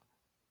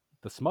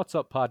The Smuts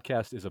Up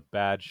podcast is a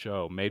bad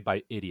show made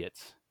by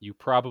idiots. You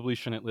probably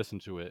shouldn't listen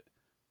to it.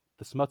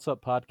 The Smuts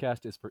Up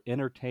podcast is for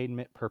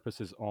entertainment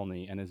purposes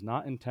only and is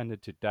not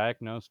intended to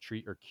diagnose,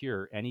 treat, or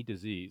cure any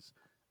disease,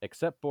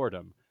 except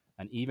boredom,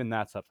 and even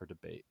that's up for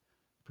debate.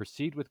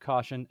 Proceed with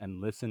caution and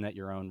listen at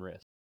your own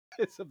risk.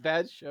 It's a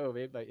bad show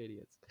made by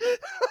idiots.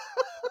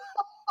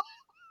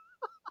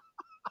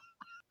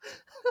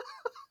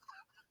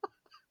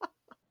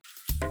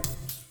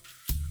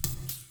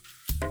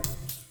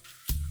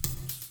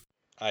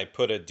 I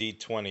put a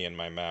D20 in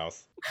my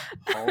mouth.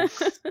 Hulk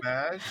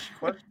smash?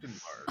 Question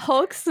mark.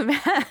 Hulk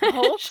smash.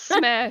 Hulk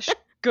smash.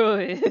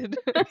 Good.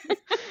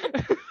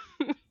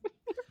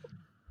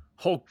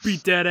 Hulk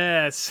beat that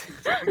ass.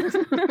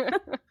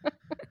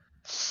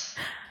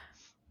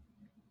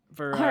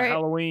 For All right.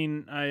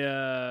 Halloween,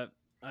 I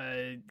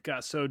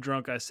got so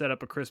drunk I set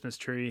up a Christmas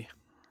tree,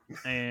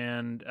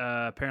 and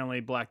apparently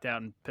blacked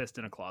out and pissed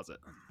in a closet.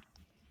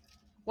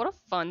 What a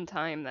fun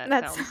time that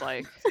That's- sounds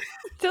like.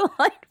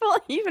 Delightful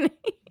evening.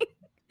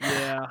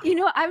 Yeah. You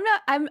know, I'm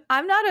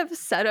not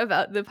upset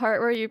about the part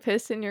where you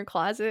pissed in your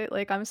closet.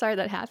 Like, I'm sorry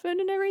that happened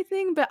and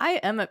everything, but I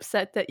am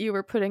upset that you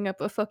were putting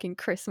up a fucking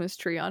Christmas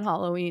tree on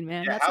Halloween,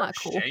 man. Yeah, That's how not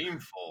cool.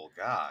 shameful,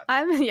 God.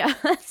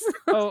 That's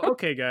Oh,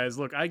 okay, guys.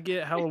 Look, I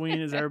get Halloween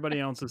is everybody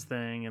else's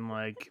thing, and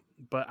like,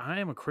 but I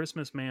am a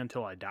Christmas man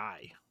till I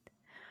die.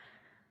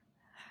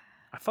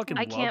 I fucking.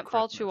 I love can't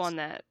fault you Christmas. on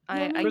that. Yeah,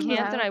 I me can't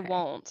neither. and I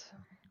won't.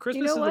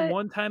 Christmas know is what? the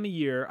one time a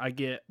year I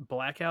get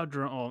blackout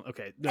drunk. Oh,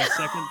 okay, the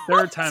second,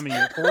 third time a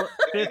year,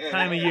 fifth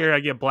time a year I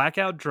get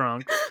blackout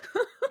drunk,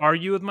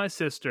 argue with my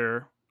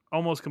sister,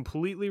 almost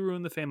completely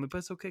ruin the family. But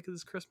it's okay because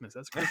it's Christmas.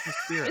 That's Christmas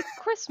spirit. It's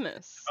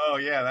Christmas. Oh,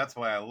 yeah, that's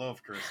why I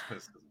love Christmas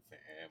as a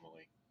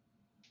family.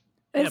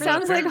 It Yeah, but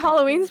sounds like apparently-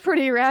 Halloween's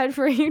pretty rad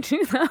for you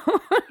too, though.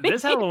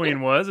 This Halloween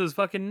was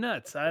fucking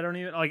nuts. I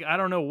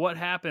don't know what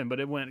happened,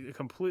 but it went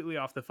completely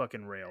off the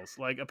fucking rails.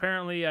 Like,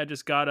 apparently I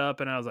just got up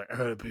and I was like, I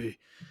gotta pee.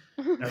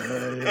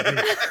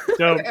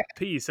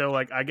 So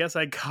like, I guess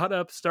I got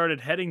up,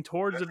 started heading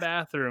towards the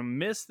bathroom,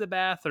 missed the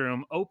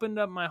bathroom, opened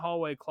up my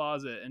hallway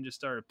closet and just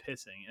started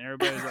pissing. And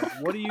everybody was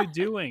like, what are you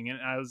doing? And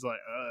I was like,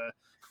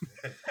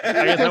 I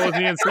guess I wasn't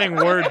even saying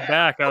words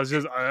back. I was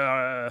just,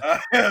 I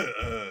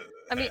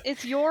mean,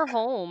 it's your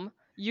home.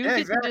 You Yeah, get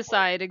exactly. to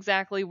decide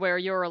exactly where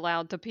you're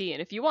allowed to pee.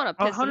 And if you want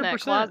to piss in that 100%.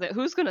 closet,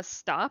 who's going to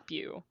stop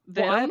you?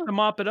 Them? well, I have to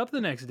mop it up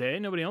the next day.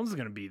 Nobody else is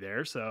going to be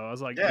there. So I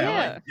was like, Yeah, you know what?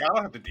 Yeah. like, y'all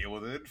don't have to deal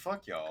with it.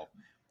 Fuck y'all.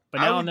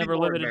 But I now I'll would be never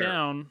more live it embarrassed.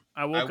 down.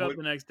 I woke up would-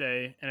 the next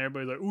day and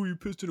everybody's like, "Oh, you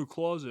pissed in a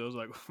closet." I was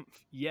like,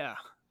 "Yeah."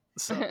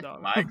 So,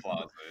 dog. My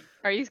closet.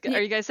 Are you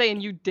guys saying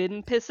you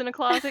didn't piss in a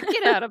closet?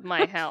 Get out of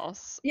my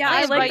house. Yeah, I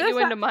I like invite the you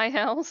into my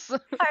house.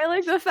 I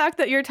like the fact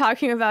that you're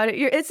talking about it.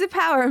 It's a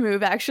power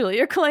move, actually.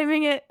 You're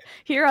claiming it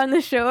here on the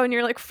show, and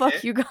you're like,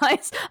 "Fuck you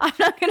guys! I'm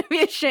not going to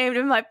be ashamed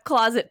of my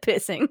closet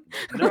pissing."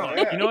 No,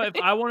 Yeah. you know, if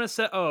I want to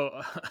say,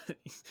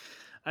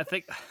 I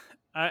think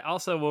I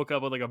also woke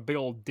up with like a big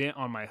old dent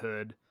on my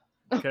hood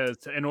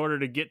because in order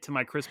to get to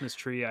my Christmas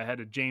tree, I had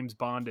to James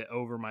Bond it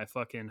over my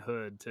fucking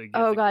hood to get.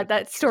 Oh the god,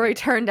 that Christmas story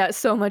tree. turned out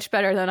so much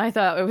better than I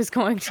thought it was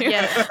going to.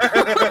 Yes.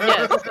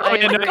 Yes. Oh, I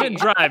yeah, no, I agree. didn't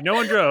drive. No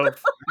one drove.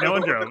 No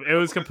one drove. It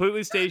was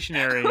completely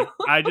stationary.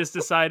 I just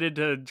decided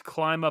to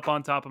climb up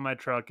on top of my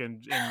truck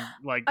and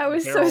like. I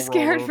was so barrel roll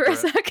scared for over a it.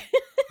 second.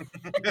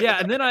 Yeah,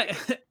 and then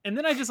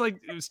I just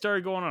like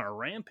started going on a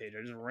rampage.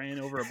 I just ran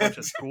over a bunch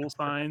of school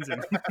signs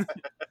and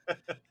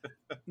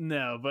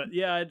no, but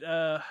yeah,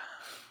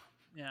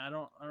 I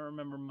don't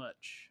remember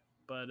much,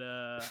 but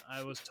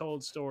I was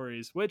told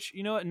stories, which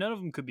you know what, none of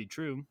them could be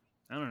true.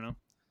 I don't know.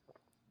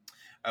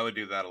 I would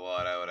do that a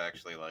lot. I would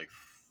actually like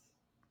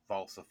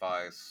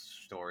falsify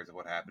stories of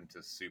what happened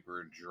to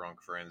super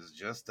drunk friends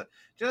just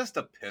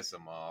to piss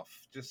them off,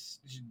 just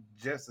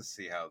to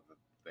see how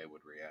they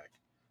would react.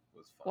 It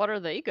was fun. What are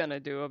they going to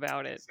do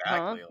about it? Huh?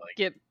 Exactly, like,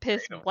 Get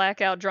pissed, don't-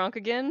 blackout drunk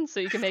again so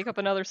you can make up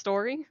another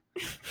story?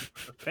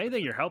 If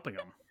anything, you're helping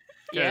them.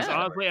 Yeah. Because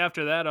honestly,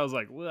 after that, I was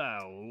like,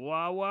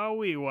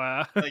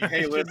 wow. Like, hey,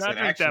 I should listen, not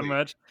drink that actually-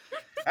 much.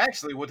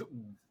 Actually,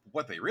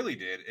 what they really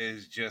did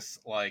is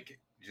just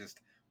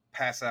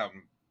pass out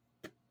and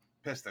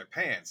piss their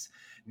pants.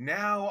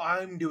 Now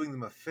I'm doing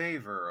them a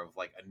favor of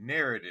like a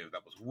narrative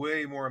that was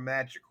way more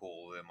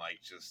magical than like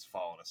just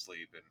falling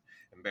asleep and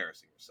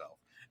embarrassing yourself.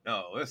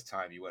 No, this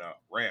time you went on a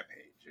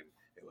rampage and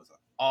it was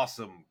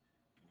awesome.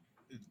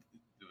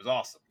 It was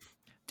awesome.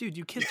 Dude,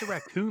 you kissed a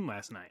raccoon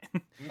last night.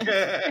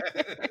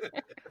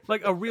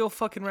 Like a real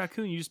fucking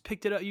raccoon. You just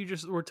picked it up. You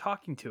just were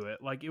talking to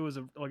it like it was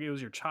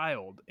your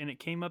child, and it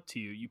came up to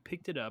you. You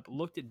picked it up,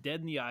 looked it dead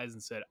in the eyes,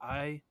 and said,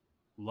 "I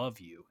love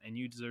you, and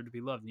you deserve to be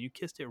loved." And you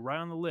kissed it right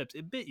on the lips.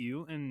 It bit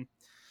you, and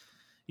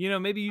you know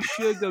maybe you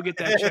should go get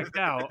that checked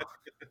out.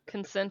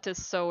 Consent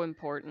is so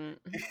important.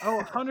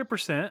 Oh,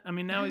 100%. I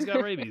mean, now he's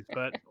got rabies,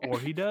 or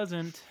he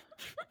doesn't,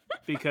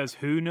 because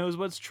who knows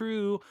what's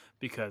true?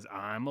 Because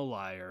I'm a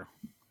liar.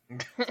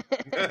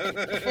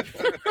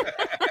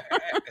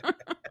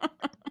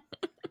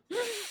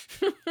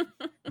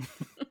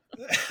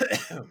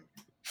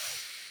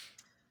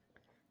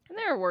 And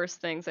there are worse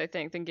things, I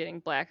think, than getting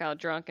blackout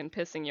drunk and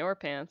pissing your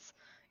pants.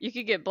 You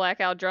could get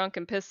blackout drunk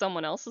and piss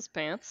someone else's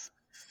pants.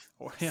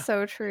 Yeah.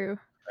 So true.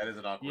 That is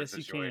an awkward Yes,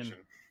 you can. situation.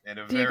 And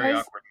a Do you very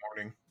guys- awkward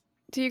morning.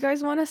 Do you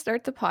guys want to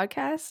start the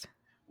podcast?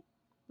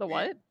 The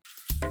what?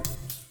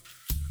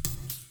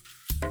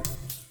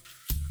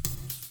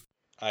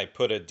 I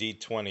put a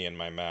D20 in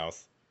my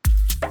mouth.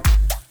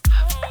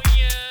 Oh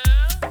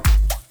yeah.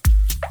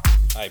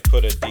 I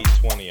put a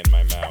D20 in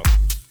my mouth.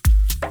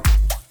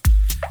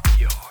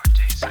 Your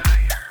desires.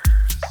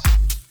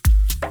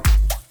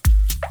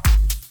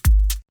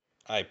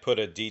 I put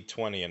a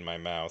D20 in my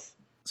mouth.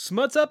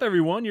 Smuts up,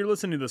 everyone. You're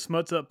listening to the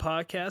Smuts Up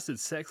podcast.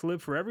 It's Sex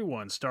Live for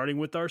Everyone, starting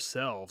with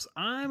ourselves.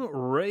 I'm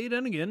Ray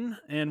Dunnigan,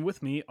 and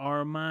with me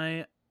are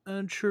my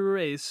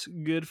trace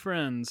good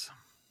friends.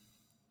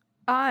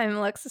 I'm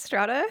Lex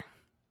Estrada.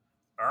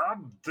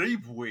 I'm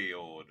deep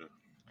wheeled.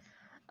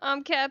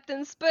 I'm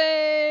Captain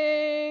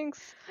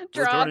Spanx.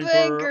 Drop Returning for-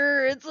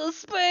 anchor. It's a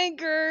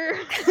spanker.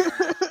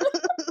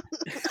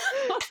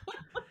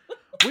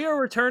 We are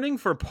returning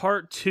for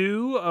part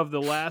 2 of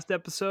the last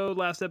episode.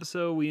 Last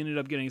episode, we ended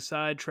up getting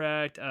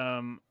sidetracked.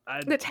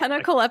 The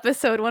tentacle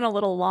episode went a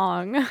little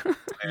long.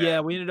 Yeah,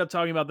 we ended up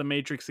talking about the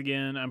Matrix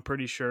again. I'm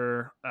pretty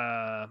sure.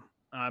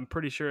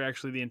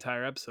 Actually, the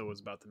entire episode was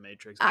about the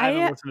Matrix. I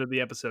haven't listened to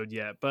the episode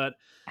yet, but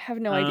I have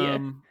no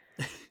idea.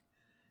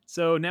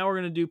 So now we're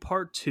going to do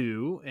part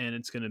 2, and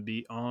it's going to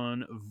be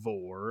on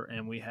Vor,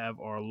 and we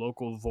have our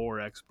local Vor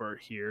expert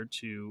here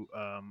to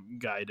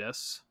guide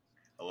us.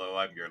 Hello,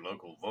 I'm your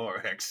local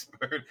lore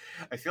expert.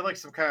 I feel like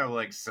some kind of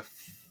like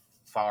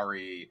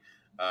safari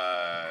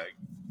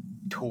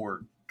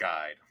tour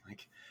guide.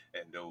 Like,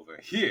 and over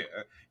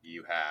here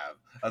you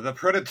have the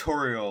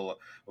predatorial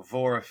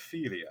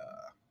vorophilia.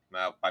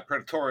 Now, by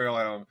predatorial,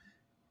 I don't.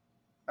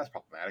 That's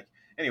problematic.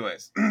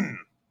 Anyways. Where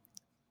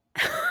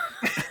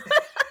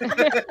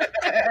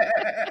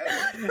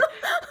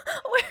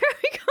are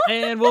we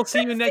going? And we'll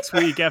see you next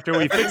week after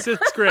we fix this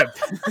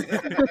script.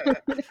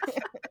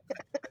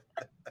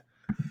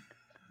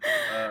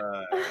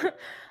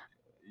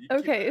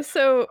 Okay,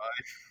 so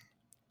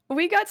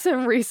we got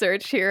some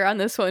research here on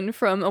this one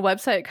from a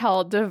website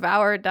called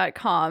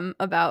devour.com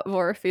about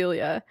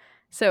vorophilia.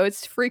 So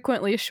it's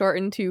frequently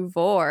shortened to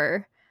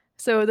vor.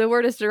 So the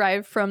word is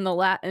derived from the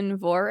Latin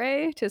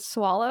vore, to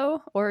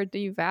swallow or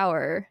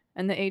devour,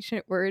 and the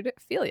ancient word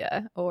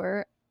philia,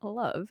 or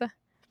love.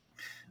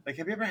 Like,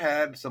 have you ever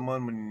had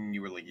someone when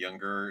you were like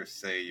younger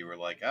say you were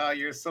like, "Oh,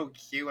 you're so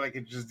cute, I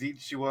could just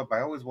eat you up"? I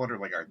always wonder,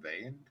 like, are they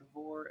into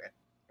vor?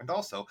 And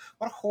also,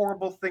 what a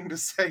horrible thing to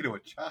say to a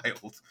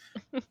child.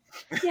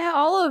 Yeah,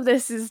 all of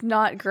this is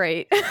not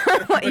great,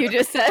 what you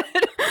just said.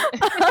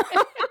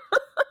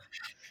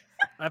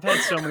 I've had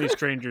so many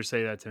strangers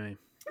say that to me.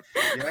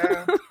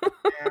 Yeah.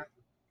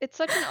 It's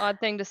such an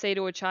odd thing to say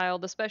to a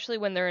child, especially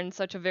when they're in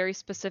such a very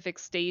specific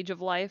stage of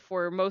life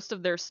where most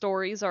of their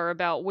stories are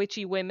about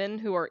witchy women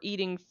who are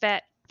eating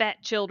fat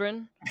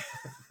children.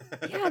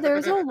 Yeah,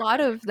 there's a lot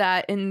of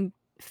that in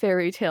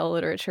fairy tale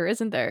literature,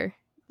 isn't there?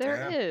 There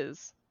Yeah.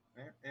 is.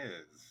 There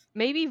is.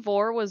 Maybe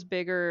vor was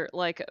bigger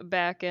like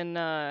back in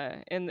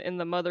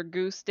the Mother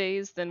Goose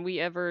days than we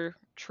ever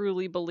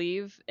truly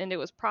believe, and it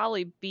was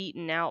probably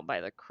beaten out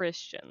by the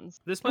Christians.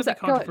 This might What's be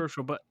that? Go ahead.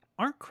 controversial, but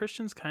aren't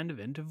Christians kind of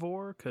into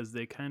vor? Because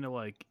they kind of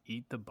like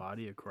eat the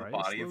body of The Christ.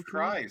 body of low-key?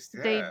 Christ.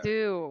 Yeah. They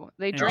do.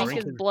 They And drink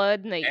drink his it.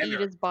 blood and they And eat they're-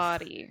 his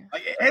body.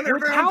 Like, and they're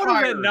How does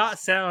that vampires. not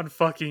sound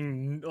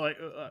fucking like,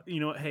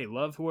 hey,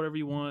 love whatever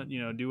you want,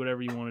 do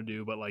whatever you want to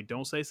do, but like,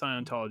 don't say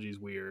Scientology is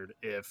weird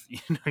if,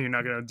 you're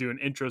not going to do an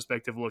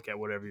introspective look at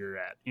whatever you're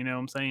at. You know what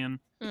I'm saying?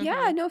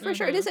 Yeah, Mhm, no, for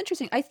sure. It mhm. is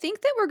interesting. I think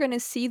that we're going to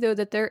see, though,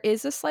 that there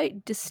is a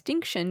slight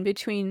distinction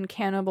between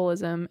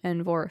cannibalism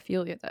and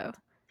vorophilia, though.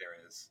 There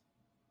is.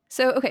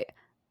 So, okay,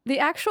 the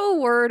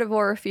actual word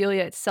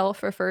vorophilia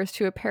itself refers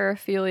to a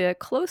paraphilia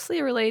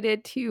closely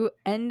related to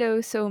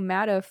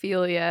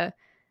endosomatophilia.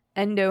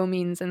 Endo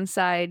means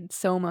inside,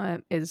 soma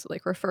is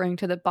like referring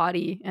to the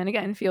body, and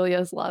again, philia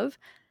is love.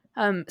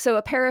 So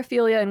a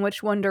paraphilia in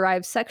which one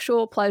derives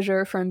sexual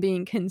pleasure from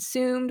being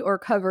consumed or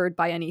covered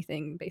by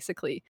anything,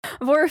 basically.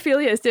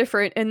 Vorophilia is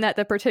different in that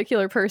the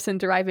particular person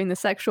deriving the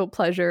sexual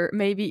pleasure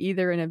may be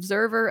either an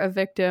observer, a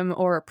victim,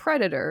 or a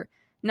predator,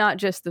 not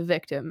just the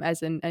victim,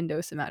 as in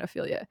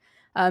endosomatophilia.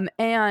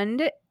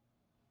 And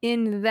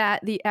in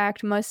that the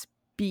act must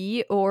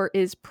be or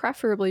is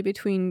preferably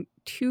between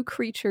two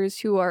creatures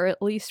who are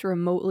at least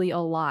remotely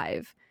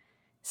alive.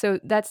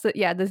 So that's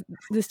the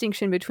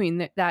distinction between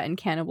that and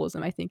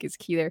cannibalism, I think, is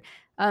key there.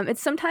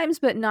 It's sometimes,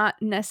 but not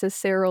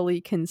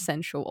necessarily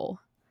consensual.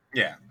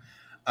 Yeah.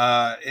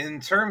 In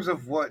terms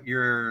of what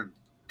you're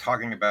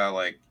talking about,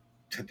 like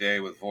today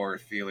with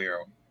vorophilia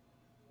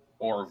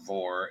or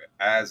vor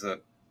as a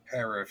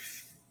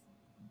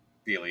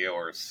paraphilia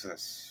or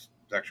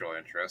sexual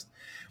interest,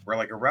 where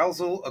like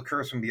arousal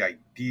occurs from the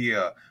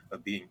idea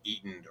of being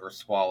eaten or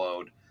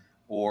swallowed,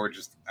 or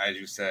just, as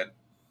you said,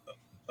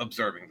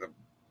 observing the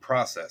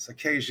process,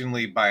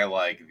 occasionally by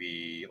like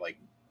the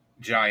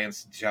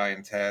giants,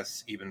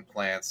 giantess, even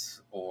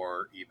plants,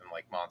 or even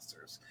like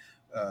monsters.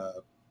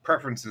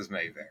 preferences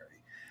may vary.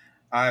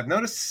 I've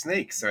noticed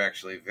snakes are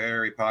actually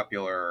very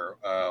popular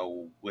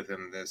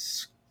within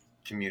this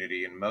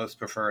community, and most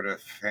prefer to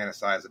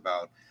fantasize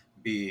about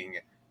being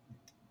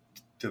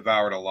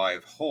devoured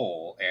alive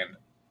whole and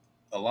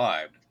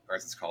alive, or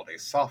as it's called, a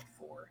soft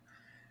vor,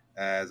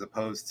 as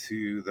opposed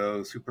to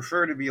those who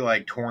prefer to be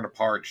like torn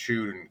apart,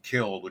 chewed, and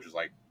killed, which is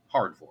like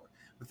hard vor.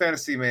 The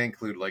fantasy may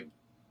include like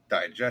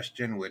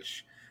digestion,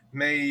 which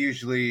may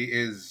usually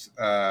is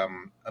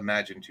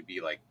imagined to be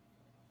like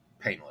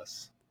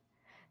painless.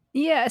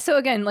 Yeah, so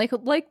again, like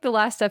the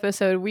last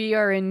episode, we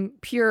are in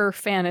pure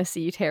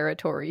fantasy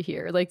territory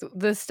here. Like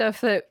the stuff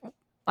that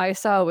I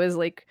saw was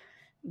like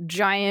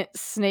giant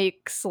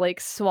snakes like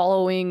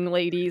swallowing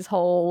ladies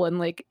whole, and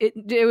like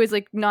it was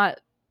like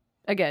not,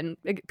 again,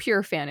 like,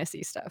 pure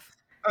fantasy stuff.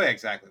 Oh yeah,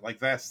 exactly. Like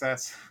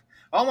that's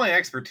all my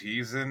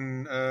expertise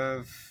in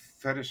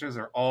fetishes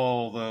are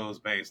all those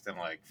based in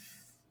like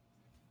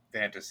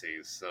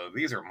fantasies. So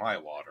these are my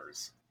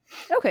waters.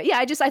 Okay, yeah,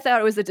 I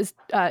thought it was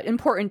a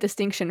important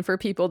distinction for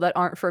people that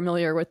aren't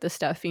familiar with the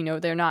stuff. You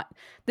know, they're not.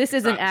 This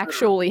isn't not true.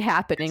 actually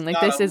happening. It's Like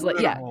not this a is like,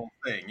 yeah, literal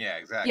thing. Yeah,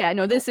 exactly. yeah.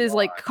 No, this is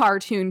like Why?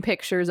 cartoon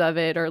pictures of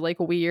it, or like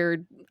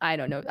weird. I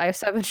don't know. I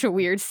saw a bunch of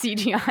weird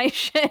CGI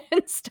shit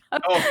and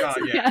stuff. Oh god,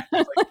 So, yeah.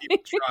 It's like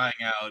people trying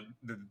out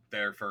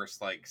their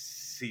first like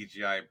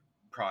CGI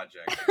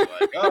project. They're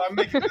like, oh, I'm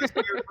making this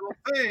weird little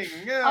thing.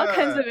 Yeah. all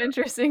kinds of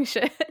interesting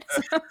shit.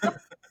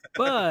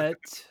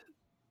 But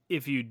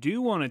if you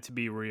do want it to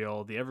be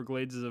real, the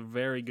Everglades is a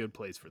very good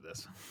place for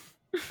this.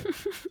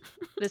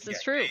 This Yeah,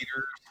 is true.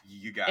 gators,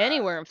 you got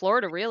Anywhere in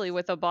Florida, really,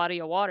 with a body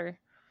of water.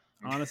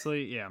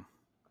 Honestly, yeah.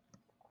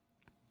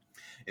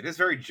 It is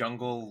very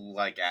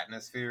jungle-like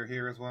atmosphere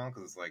here as well,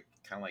 because it's like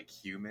kind of like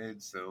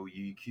humid, so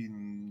you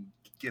can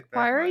get that.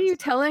 Why are you mindset.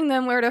 telling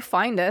them where to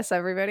find us,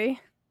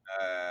 everybody?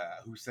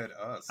 Who said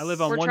us? I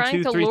live on We're 1, trying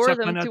 2, to 3 lure them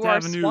Sacramento to our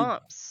Avenue.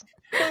 swamps.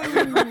 I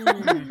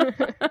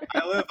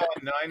live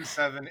on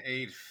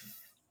 978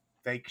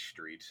 Fake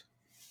Street.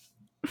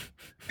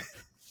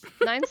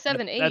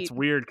 978. That's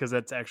weird because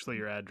that's actually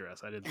your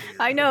address. I didn't. think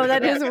I know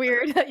that is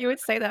weird that you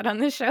would say that on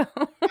the show.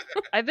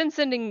 I've been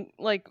sending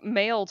like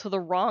mail to the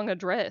wrong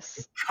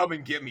address. Come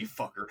and get me,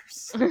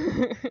 fuckers.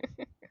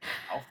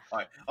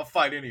 I'll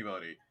fight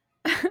anybody.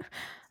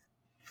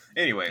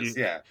 Anyways,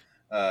 yeah.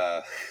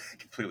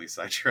 Completely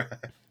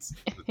sidetracked.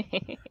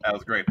 That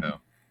was great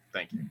though.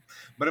 Thank you.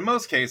 But in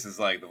most cases,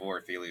 like the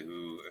vorophilia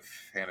who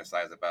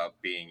fantasize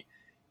about being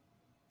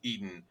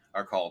eaten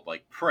are called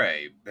like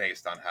prey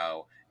based on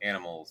how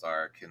animals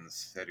are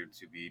considered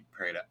to be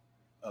prey to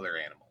other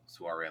animals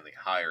who are in the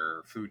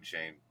higher food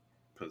chain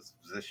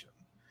position.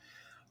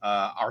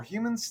 Are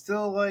humans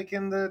still like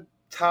in the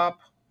top?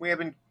 We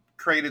haven't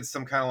created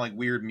some kind of like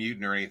weird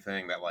mutant or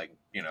anything that like,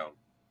 you know,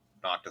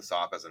 knocked us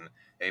off as an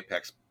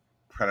apex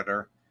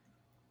predator.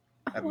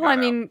 Well, I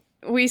mean,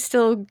 we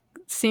still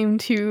seem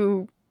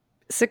to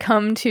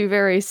succumb to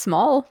very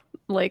small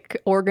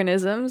like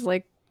organisms,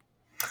 like,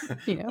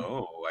 you know,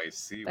 Oh, I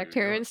see. where you're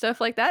bacteria going. and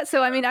stuff like that.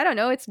 So I mean, I don't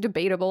know, it's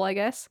debatable, I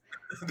guess.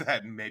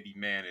 That maybe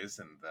man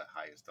isn't the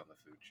highest on the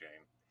food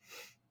chain.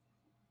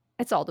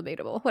 It's all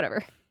debatable.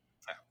 Whatever.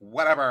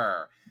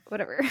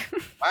 Whatever.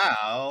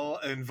 Wow.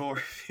 And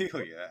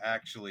vorophilia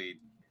actually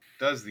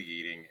does the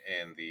eating,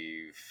 and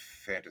the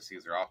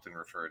fantasies are often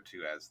referred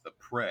to as the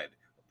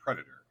predator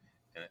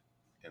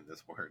in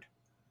this word.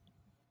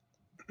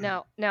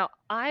 Now,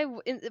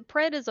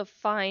 Pred is a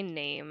fine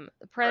name.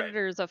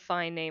 Predator is a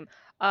fine name.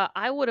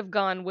 I would have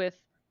gone with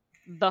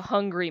the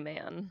Hungry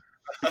Man.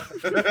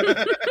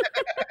 It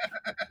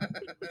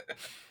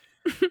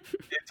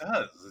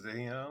does,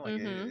 you know,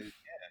 like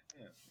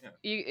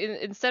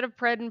Instead of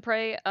Pred and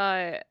Prey,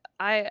 I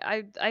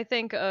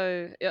think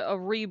a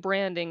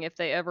rebranding, if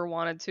they ever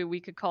wanted to, we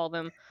could call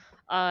them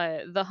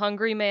the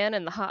Hungry Man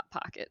and the Hot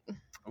Pocket.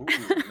 Ooh,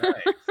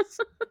 nice.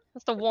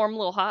 That's a warm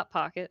little Hot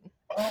Pocket.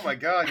 Oh my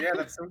god, yeah,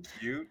 that's so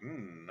cute.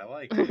 I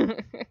like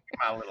it.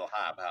 My little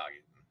hot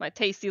pocket. My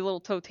tasty little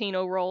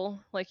Totino roll,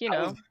 like, you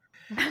know.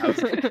 I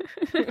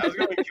was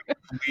going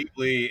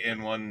completely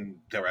in one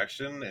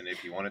direction, and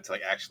if you wanted to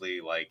like actually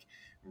like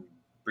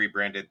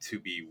rebrand it to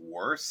be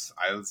worse,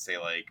 I would say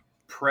like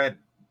Pred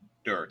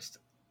Durst.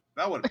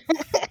 That would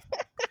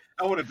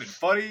have been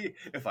funny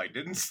if I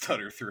didn't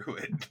stutter through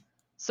it.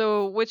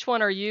 So which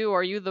one are you?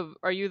 Are you the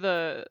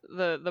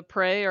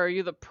prey, or are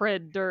you the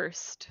Pred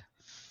Durst?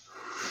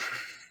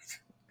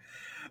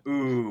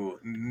 Ooh,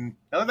 now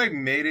that I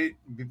made it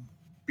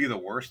be the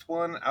worst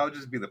one, I'll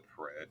just be the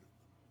Pred.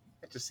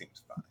 It just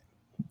seems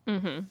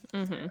fine.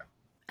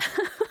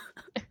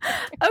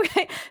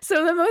 Okay,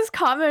 so the most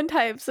common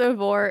types of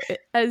vor,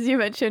 as you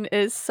mentioned,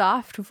 is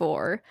soft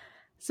vor.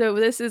 So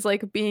this is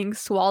like being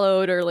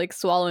swallowed or like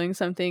swallowing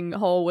something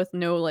whole with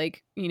no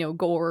like, you know,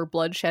 gore or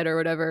bloodshed or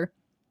whatever.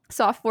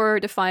 Soft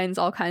vor defines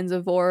all kinds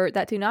of vor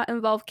that do not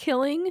involve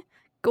killing,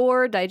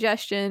 gore,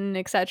 digestion,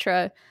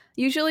 etc.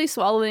 Usually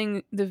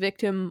swallowing the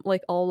victim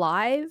like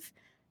alive,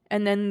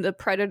 and then the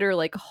predator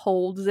like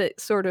holds it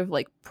sort of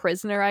like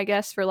prisoner, I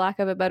guess, for lack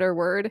of a better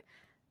word.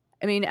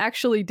 I mean,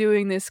 actually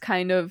doing this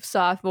kind of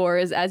soft vor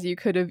is, as you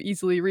could have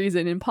easily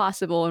reasoned,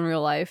 impossible in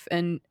real life,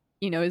 and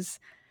is,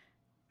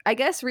 I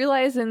guess,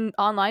 realized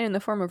online in the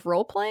form of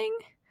role playing.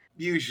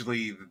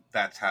 Usually,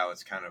 that's how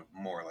it's kind of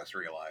more or less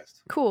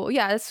realized. Cool.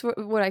 Yeah, that's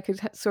what I could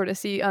sort of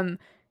see.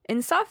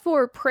 In soft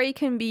vor, prey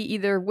can be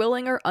either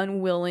willing or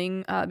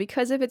unwilling.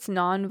 Because of its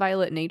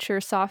non-violent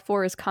nature, soft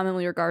vor is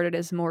commonly regarded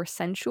as more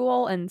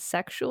sensual and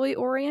sexually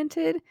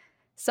oriented.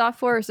 Soft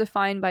vor is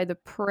defined by the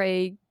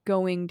prey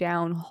going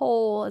down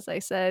whole, as I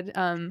said.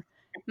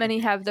 Many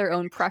have their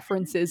own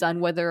preferences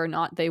on whether or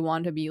not they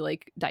want to be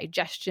like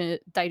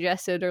digested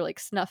or like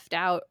snuffed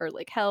out or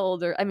like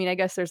held, or I mean, I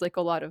guess there's like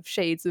a lot of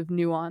shades of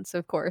nuance,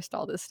 of course, to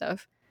all this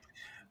stuff.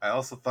 I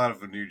also thought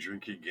of a new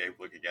drinking game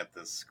looking at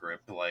this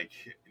script, like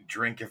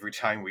drink every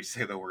time we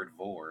say the word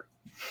vor.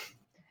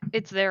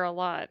 It's there a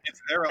lot.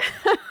 It's there.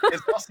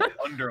 It's also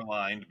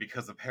underlined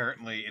because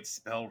apparently it's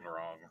spelled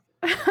wrong.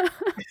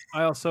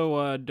 I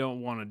also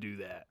don't want to do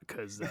that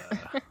because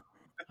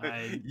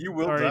You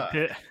will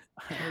die.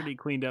 I already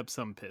cleaned up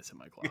some piss in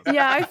my closet.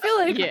 Yeah, I feel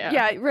like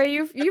Yeah. Ray,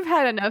 you've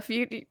had enough.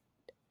 You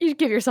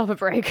give yourself a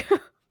break.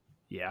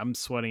 Yeah, I'm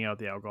sweating out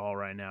the alcohol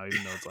right now,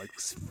 even though it's like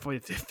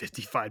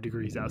 55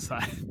 degrees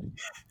outside.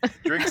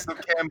 Drink some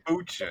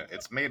kombucha.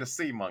 It's made of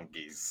sea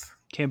monkeys.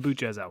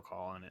 Kombucha has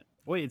alcohol in it.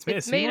 Wait, it's made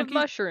It's of sea made of monkey?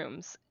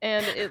 mushrooms,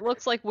 and it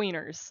looks like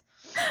wieners.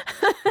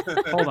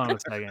 Hold on a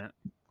second.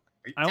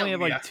 Are you I only telling have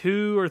me like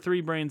 2 or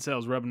 3 brain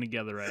cells rubbing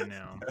together right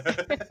now.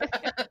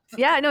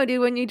 Yeah, no,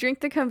 dude, when you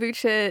drink the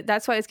kombucha,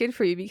 that's why it's good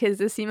for you, because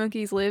the sea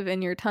monkeys live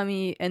in your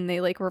tummy and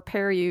they like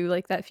repair you,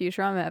 like that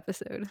Futurama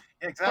episode.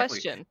 Yeah, exactly.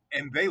 Question.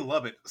 And they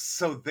love it.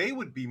 So they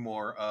would be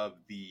more of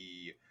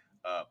the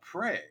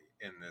prey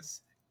in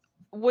this.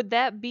 Would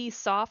that be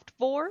soft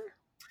vor?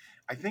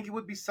 I think it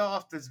would be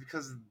soft is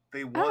because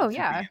they want Oh, to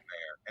yeah. be in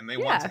there and they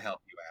want Yeah. to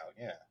help you out.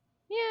 Yeah.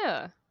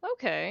 Yeah.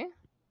 Okay.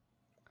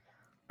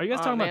 Are you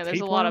guys Oh talking man, about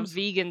there's a lot of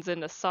tapeworms? vegans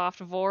into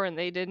soft vor, and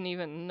they didn't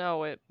even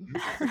know it.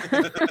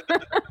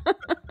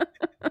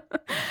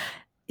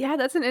 Yeah,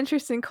 that's an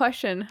interesting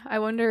question. I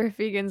wonder if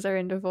vegans are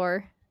into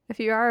vor. If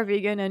you are a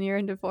vegan and you're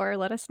into vor,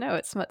 let us know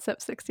at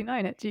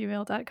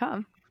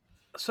smutsup69@gmail.com.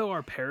 So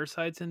are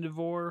parasites in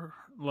vor,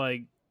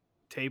 like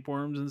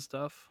tapeworms and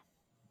stuff?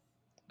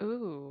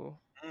 Ooh.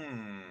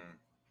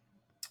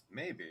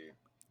 Maybe.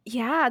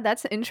 Yeah,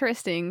 that's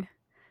interesting.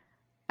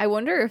 I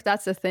wonder if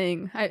that's a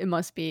thing. It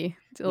must be.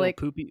 So, like,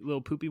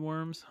 Little poopy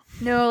worms.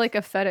 no, like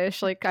a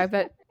fetish. Like, I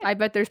bet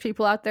there's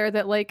people out there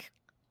that like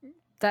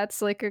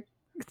that's like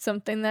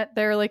something that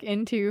they're like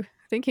into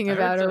thinking I heard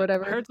about or that- I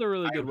whatever. heard it's a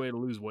really good way to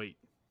lose weight.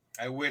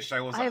 I wish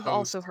I was I a have host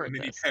also of heard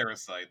many this.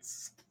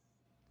 parasites.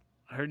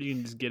 I heard you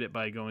can just get it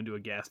by going to a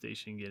gas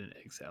station and get an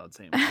egg salad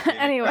sandwich.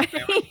 Anyway.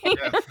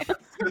 Yeah.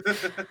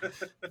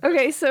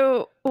 Okay,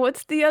 so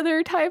what's the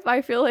other type?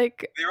 I feel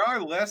like There are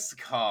less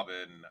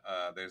common.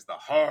 There's the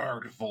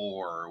hard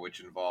vor, which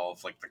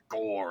involves like the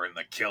gore and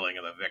the killing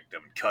of the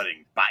victim,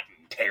 cutting,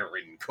 biting,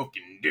 tearing,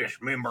 cooking,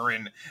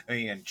 dismembering,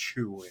 and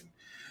chewing.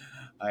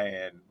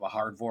 And the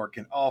hard vor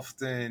can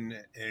often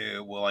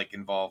will like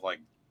involve like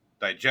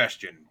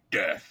digestion,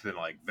 death, and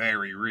like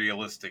very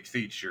realistic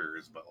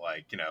features, but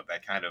like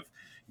that kind of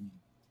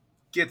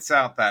gets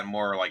out that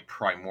more like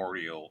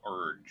primordial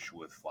urge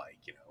with like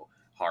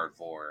hard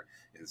vor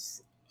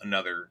is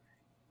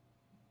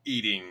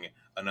eating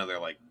another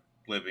like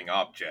living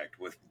object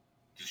with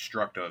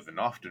destructive and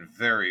often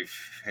very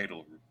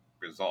fatal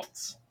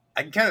results.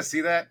 I can kind of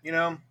see that,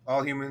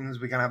 all humans,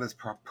 we kind of have this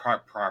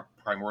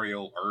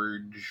primordial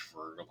urge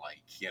for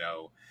like,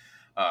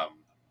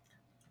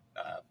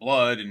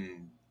 blood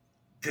and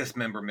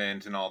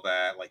dismemberment and all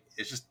that. Like,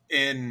 it's just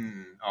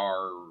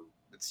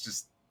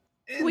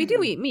we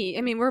do eat meat.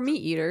 I mean, we're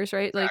meat eaters,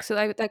 right? Like, so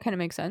that kind of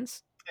makes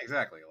sense.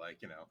 Exactly. Like,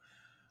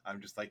 I'm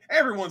just like,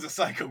 everyone's a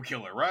psycho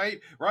killer, right?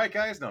 Right,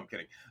 guys? No, I'm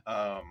kidding.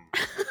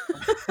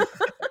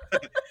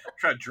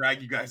 Try to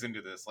drag you guys into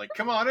this. Like,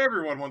 come on,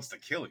 everyone wants to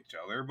kill each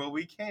other, but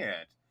we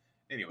can't.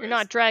 Anyways. You're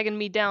not dragging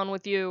me down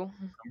with you.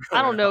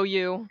 I don't know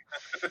you.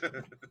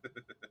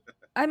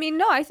 I mean,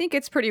 no, I think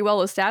it's pretty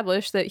well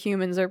established that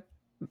humans are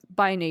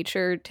by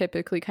nature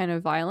typically kind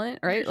of violent,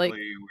 right? Usually Like,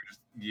 we're just,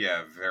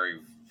 very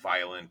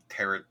violent,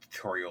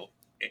 territorial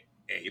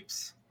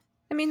apes.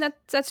 I mean,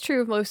 that's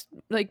true of most,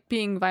 like,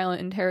 being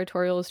violent and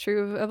territorial is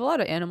true of a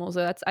lot of animals.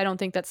 I don't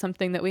think that's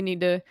something that we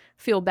need to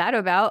feel bad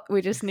about.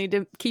 We just need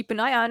to keep an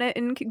eye on it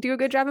and do a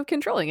good job of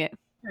controlling it.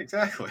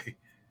 Exactly.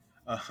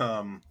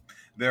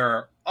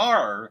 There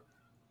are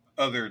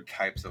other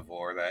types of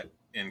vor that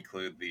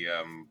include the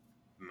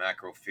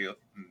macrophilia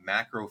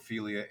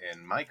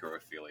and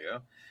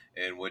microphilia,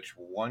 in which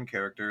one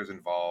character is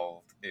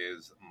involved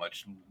is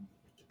much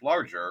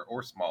larger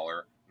or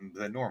smaller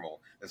than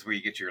normal. That's where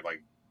you get your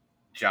like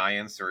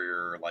giants or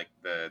your like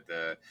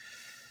the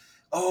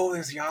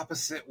there's the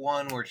opposite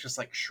one where it's just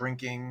like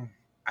shrinking.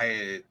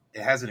 It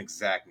has an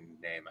exact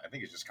name. I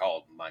think it's just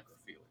called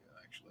microphilia.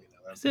 Actually,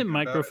 Isn't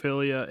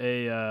Microphilia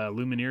a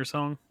Lumineer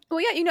song? Well,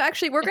 yeah,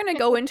 actually, we're going to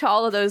go into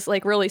all of those,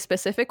 like, really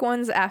specific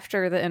ones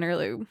after the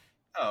interlude.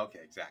 Oh, okay,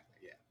 exactly.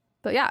 Yeah.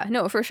 But yeah,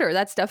 no, for sure.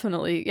 That's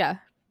definitely, yeah.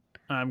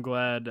 I'm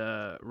glad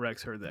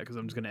Rex heard that because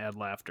I'm just going to add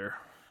laughter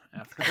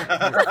after.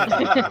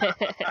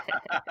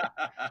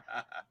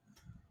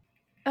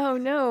 Oh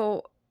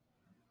no.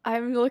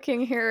 I'm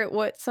looking here at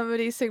what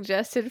somebody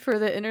suggested for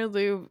the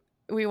interlude.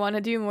 We want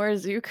to do more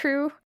Zoo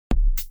Crew.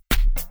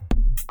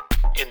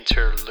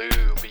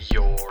 Interlude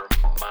your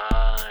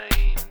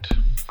mind.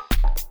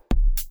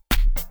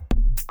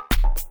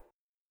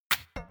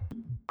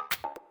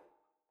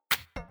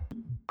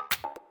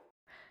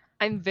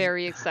 I'm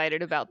very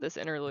excited about this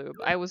interlude.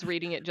 I was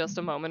reading it just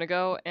a moment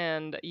ago,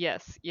 and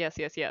yes. Yes,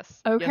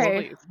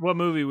 Okay. please. What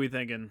movie we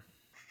thinking?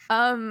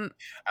 I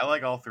I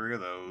like all three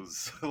of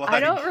those.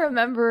 don't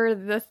remember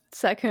the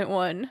second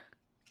one.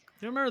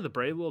 You remember the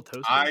Brave Little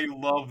Toaster? I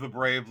love the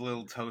Brave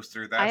Little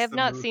Toaster. That's I have the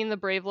not movie. seen the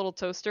Brave Little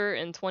Toaster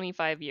in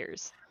 25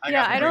 years.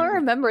 Yeah, I don't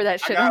remember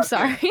that shit. I'm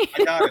sorry.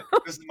 I got it.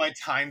 This is my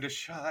time to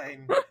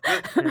shine.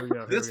 Here we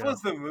go. This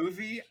was the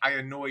movie I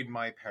annoyed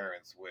my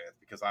parents with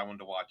because I wanted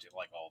to watch it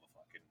like all the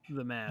fucking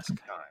The Mask.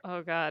 time.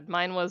 Oh god,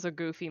 mine was a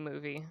Goofy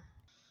movie.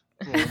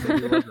 What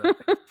movie was it?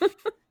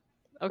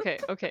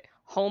 Okay.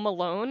 Home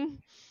Alone?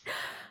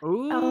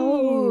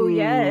 Oh,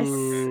 yes.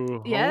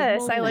 Ooh, Yes,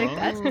 Home I like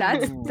that.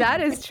 Alone.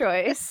 That is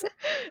choice.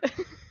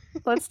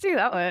 Let's do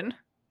that one.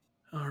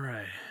 All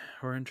right,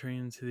 we're entering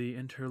into the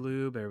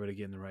interlude. Everybody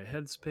get in the right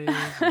headspace.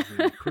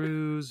 Zoo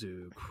Crew,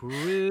 Zoo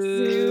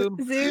Crew.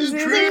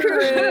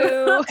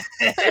 Crew.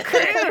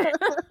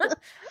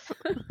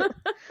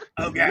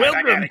 Oh god, I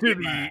Welcome gotta to get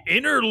the my-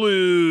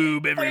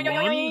 interlude,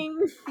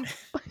 everyone.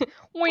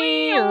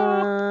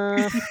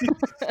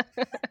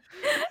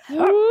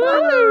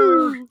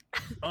 Woo!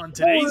 On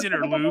today's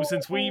interlude,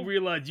 since we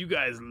realized you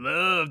guys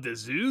love the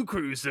Zoo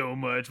Crew so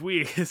much,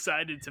 we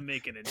decided to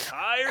make an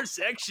entire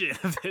section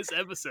of this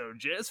episode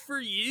just for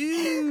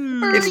you.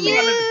 For It's not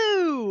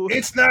you!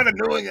 It's not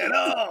annoying at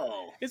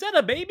all. Is that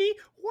a baby?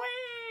 Wah!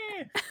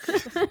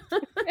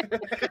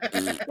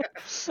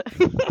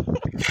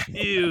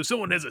 Ew,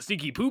 someone has a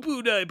stinky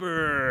poo-poo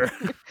diaper.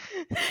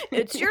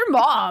 It's your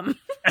mom.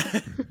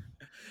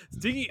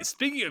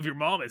 Speaking of your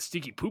mom and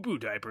stinky poo-poo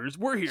diapers,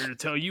 we're here to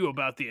tell you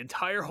about the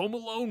entire Home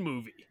Alone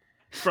movie,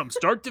 from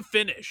start to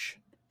finish.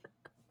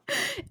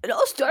 It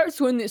all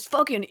starts when this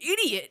fucking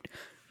idiot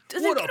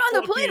doesn't What get a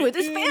on the plane fucking with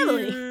his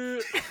family.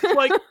 idiot.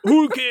 Like,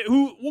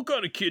 what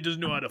kind of kid doesn't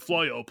know how to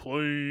fly a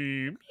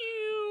plane?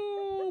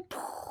 Meow.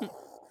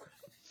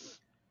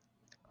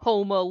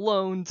 Home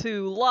Alone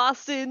 2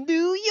 Lost in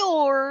New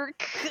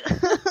York.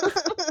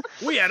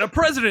 We had a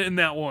president in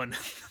that one.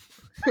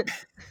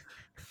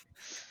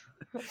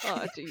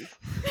 Oh, jeez.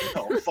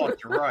 Oh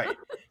fuck, you're right.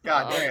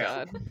 God Oh, damn.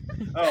 God.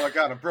 Oh my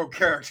god, a broke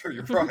character.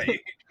 You're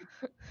right.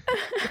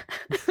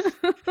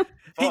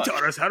 He Fuck.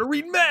 taught us how to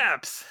read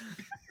maps.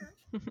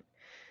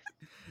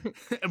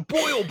 And boy,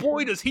 oh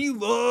boy, does he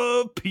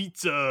love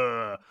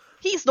pizza.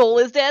 He stole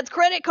his dad's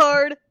credit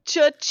card.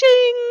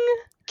 Cha-ching!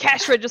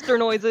 Cash register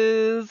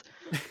noises.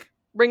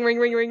 Ring, ring,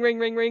 ring, ring, ring,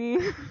 ring,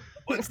 ring.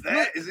 What's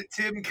that? Is it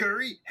Tim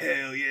Curry?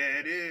 Hell yeah,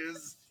 it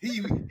is. He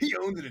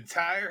owns an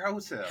entire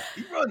hotel.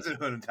 He runs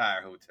an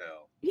entire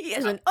hotel. He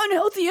has an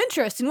unhealthy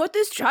interest in what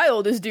this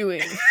child is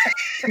doing.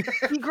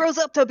 He grows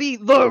up to be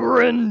the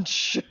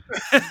Grinch.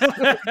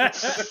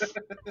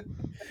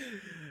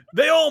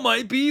 They all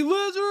might be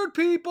lizard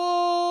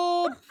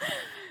people.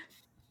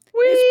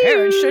 His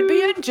parents should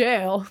be in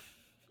jail.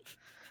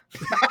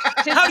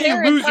 His How do you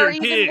parents lose are your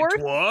even kid worse.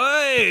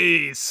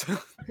 twice?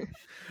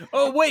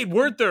 Oh wait,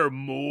 weren't there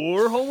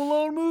more Home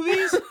Alone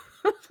movies?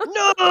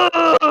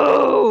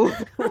 No!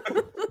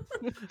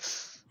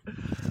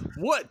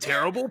 What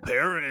terrible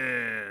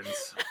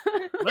parents!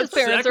 His Let's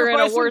parents are in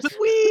a sacrifice worse. them to-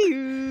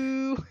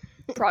 Wee-oo.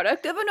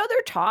 Product of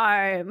another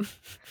time.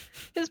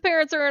 His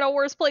parents are in a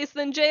worse place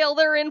than jail.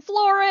 They're in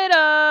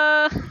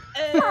Florida.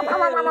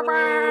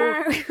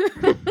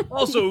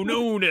 Also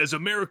known as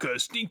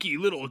America's stinky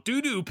little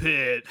doo-doo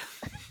pit.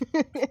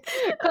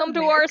 Come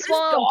to our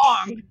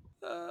swamp.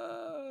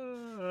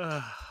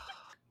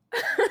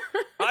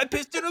 I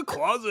pissed in a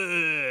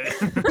closet.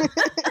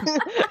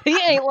 He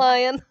ain't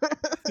lying.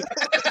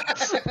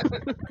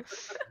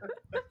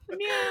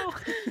 Meow.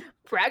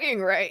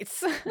 Bragging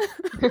rights.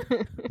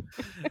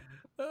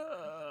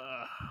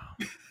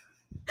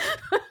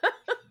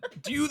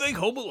 Do you think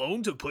Home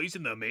Alone took place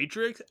in the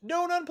Matrix?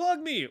 Don't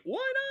unplug me.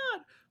 Why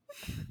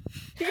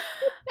not?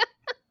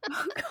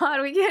 Oh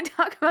God, we can't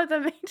talk about the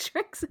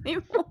Matrix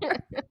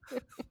anymore.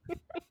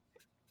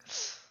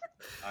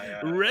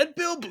 Red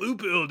pill, blue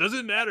pill,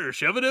 doesn't matter.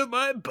 Shove it up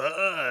my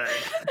butt.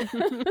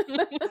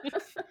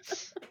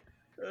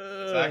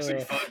 It's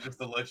actually fun just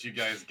to let you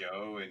guys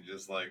go and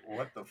just like,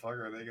 what the fuck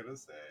are they gonna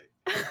say?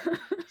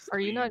 Are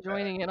you not Lean back.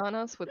 joining in on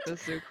us with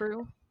this Zoo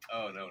Crew?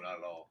 Oh no, not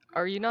at all.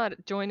 Are you not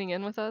joining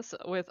in with us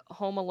with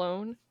Home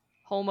Alone?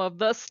 Home of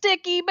the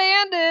Sticky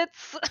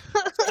Bandits!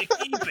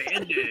 Sticky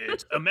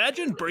bandits.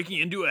 Imagine breaking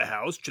into a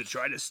house to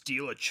try to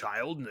steal a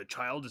child, and the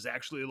child is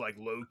actually like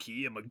low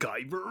key a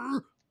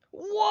MacGyver.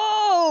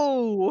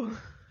 Whoa!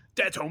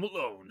 That's Home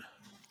Alone.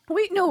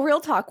 Wait, no, real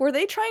talk. Were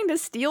they trying to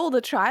steal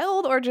the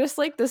child or just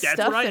like the That's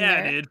stuff what I in there?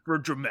 added for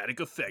dramatic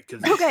effect.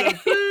 Okay.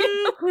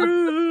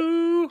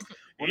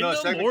 Well, In no,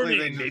 the technically they morning,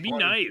 just maybe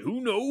wanted- night. Who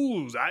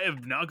knows? I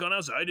have not gone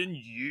outside in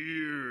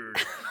years.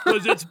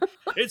 Because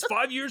it's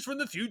 5 years from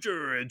the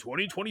future in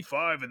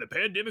 2025, and the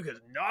pandemic has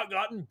not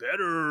gotten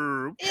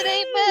better. It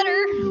ain't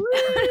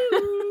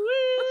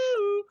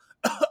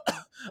better.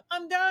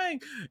 I'm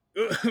dying.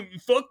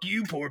 Fuck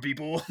you, poor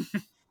people.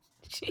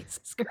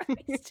 Jesus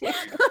Christ.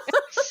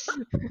 Jesus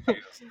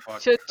fucking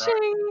Christ.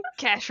 Cha-ching!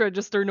 Cash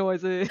register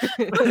noises.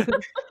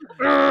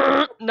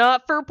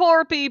 Not for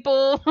poor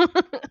people.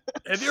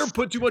 Have you ever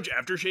put too much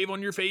aftershave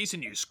on your face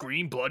and you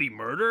scream bloody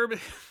murder?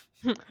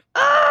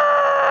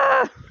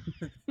 Ah!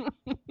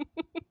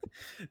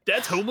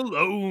 That's Home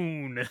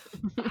Alone.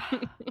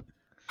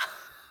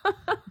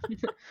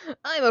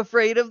 I'm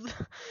afraid of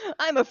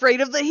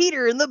the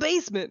heater in the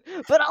basement,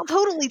 but I'll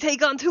totally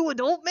take on 2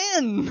 adult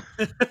men.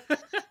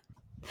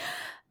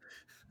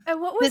 And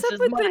what was This up is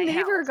with the my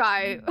neighbor house.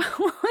 guy?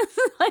 What was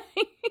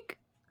like?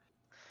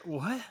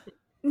 What?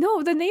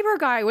 No, the neighbor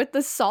guy with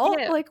the salt.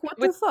 Yeah, Like, what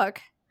the with- fuck?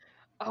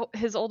 Oh,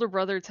 his older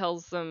brother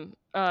tells him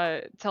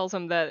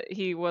that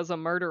he was a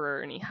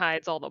murderer and he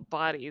hides all the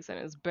bodies in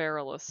his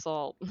barrel of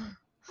salt.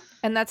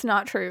 And that's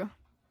not true.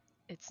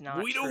 It's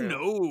not We true. don't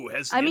know.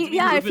 Has I mean, Anthony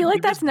yeah, I proven feel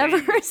like he was that's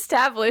never gay?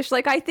 established.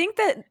 Like, I think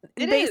that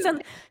It based is.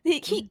 on he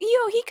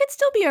could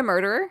still be a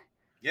murderer.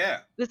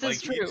 Yeah. This Like,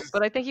 is he true, just-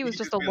 but I think he he was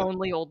could just a just be a-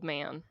 lonely old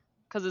man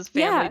because his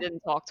family Yeah.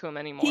 didn't talk to him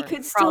anymore. He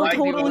could still Probably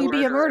be a totally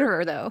be a murderer.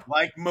 murderer, though.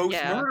 Like most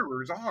Yeah.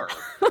 murderers are.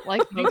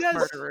 like You most guys-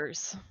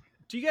 murderers.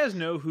 Do you guys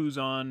know who's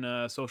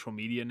on social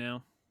media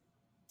now?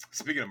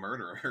 Speaking of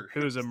murderer.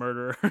 Who's a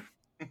murderer?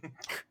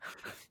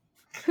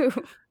 Who?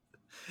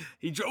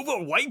 He drove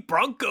a white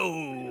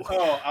Bronco.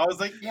 Oh, I was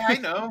like, yeah, I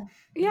know.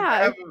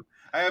 Yeah.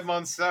 I have him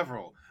on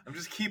several. I'm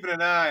just keeping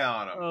an eye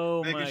on him.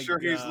 Oh making my sure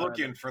he's God.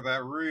 looking for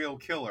that real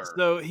killer.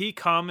 So he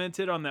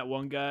commented on that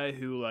one guy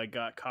who like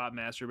got caught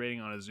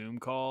masturbating on a Zoom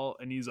call,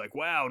 and he's like,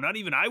 "Wow, not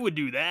even I would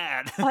do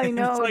that." I It's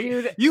know, like,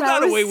 dude. You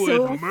That got was away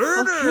so with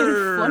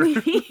murder.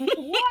 fucking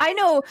funny. I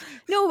know.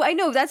 No, I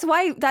know. That's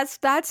why.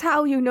 That's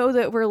how you know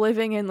that we're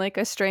living in like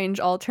a strange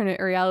alternate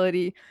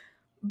reality.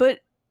 But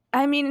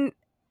I mean,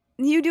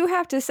 you do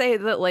have to say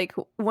that like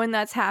when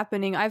that's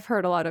happening, I've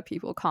heard a lot of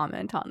people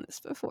comment on this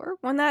before.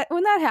 When that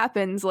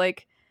happens,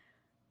 like,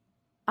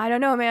 I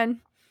don't know,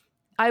 man.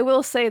 I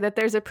will say that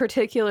there's a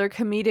particular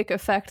comedic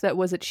effect that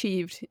was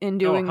achieved in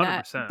doing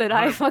that 100%,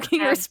 I 100%.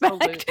 fucking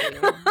respect.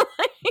 Absolutely.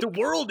 The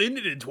world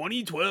ended in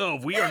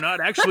 2012. We are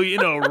not actually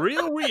in a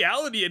real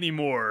reality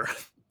anymore.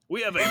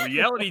 We have a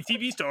reality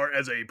TV star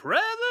as a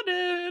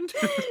president.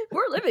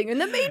 We're living in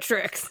the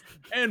Matrix.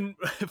 And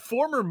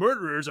former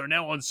murderers are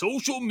now on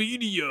social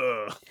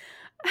media.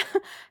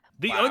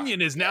 The Wow.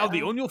 Onion is now the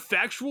Yeah. only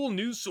factual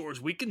news source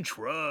we can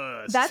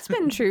trust. That's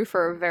been true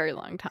for a very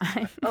long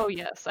time. Oh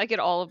yes, I get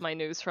all of my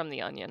news from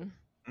the Onion.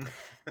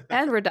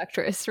 And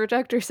Reductress.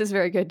 Reductress is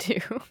very good too.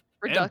 and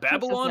Reductress has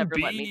Babylon never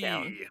B. let me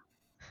down.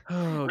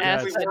 Oh,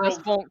 Ass God. that World.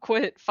 just won't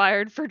quit.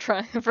 Fired for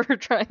trying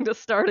to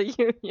start a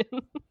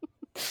union.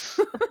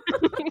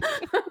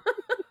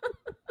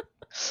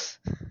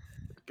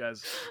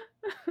 Guys.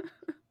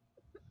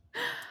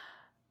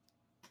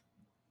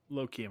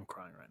 Low key, I'm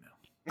crying right now.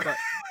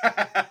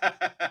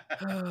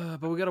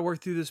 But we got to work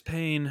through this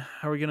pain.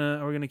 Are we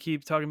gonna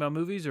keep talking about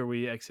movies, or are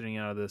we exiting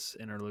out of this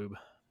interlude?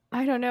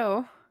 I don't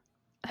know.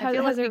 I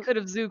feel like Has we it- could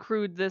have zoo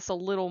crewed this a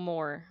little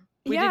more.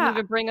 We Yeah. didn't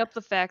even bring up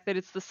the fact that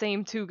it's the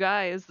same 2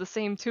 guys, the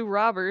same 2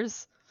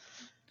 robbers.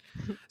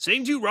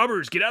 Same 2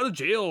 robbers get out of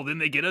jail, then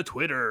they get a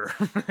Twitter.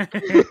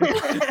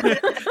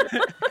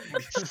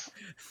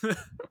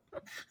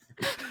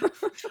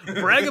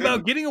 Brag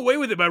about getting away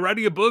with it by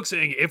writing a book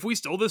saying, "If we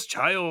stole this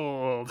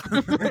child."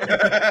 Go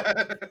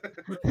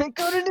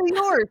to New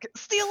York,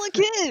 steal a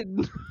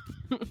kid.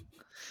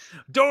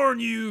 Darn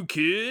you,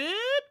 kid!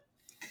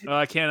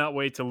 I cannot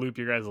wait to loop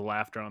your guys'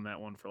 laughter on that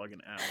one for like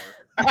an hour.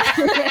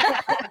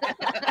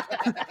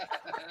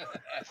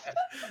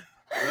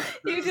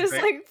 You just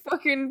like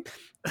fucking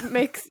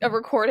make a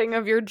recording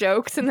of your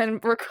jokes and then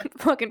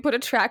fucking put a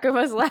track of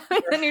us laughing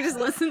and you just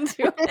listen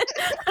to it.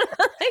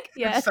 Like,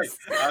 yes. It's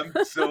like,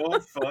 I'm so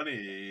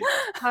funny.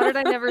 How did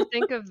I never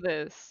think of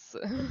this?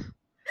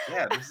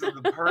 Yeah, this is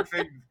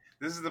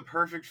the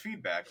perfect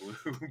feedback loop.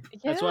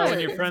 That's why when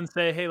your Yes. friends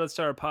say, "Hey, let's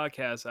start a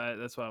podcast,"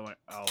 that's why I went,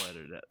 "I'll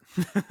edit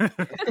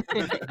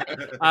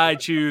it." I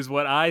choose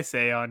what I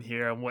say on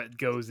here and what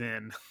goes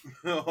in.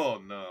 Oh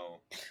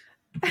no.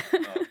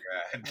 Oh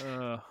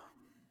god.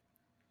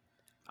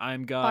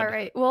 I'm God. All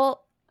right.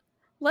 Well,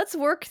 let's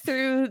work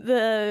through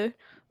the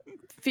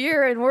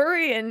fear and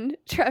worry and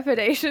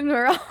trepidation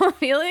we're all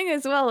feeling,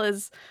 as well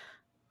as,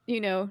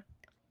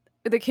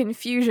 the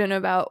confusion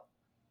about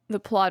the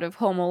plot of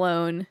Home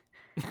Alone.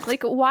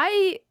 Like,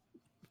 why?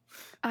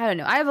 I don't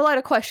know. I have a lot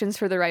of questions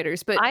for the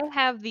writers, but I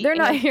have the they're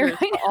not here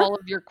answers right to now. all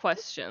of your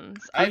questions.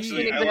 I've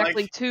Actually, seen I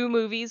exactly like- 2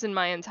 movies in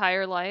my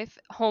entire life: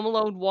 Home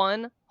Alone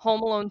 1,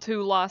 Home Alone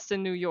 2, Lost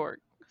in New York.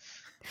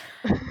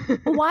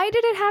 why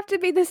did it have to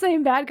be the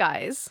same bad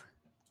guys?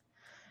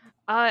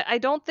 I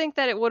don't think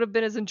that it would have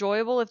been as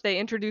enjoyable if they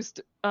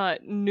introduced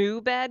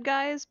new bad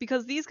guys,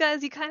 because these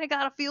guys you kind of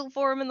got a feel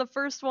for them in the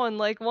first one.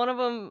 Like one of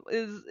them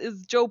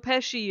is Joe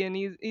Pesci, and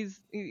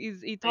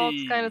he talks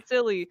kind of Hey.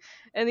 silly,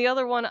 and the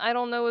other one I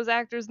don't know his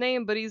actor's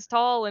name, but he's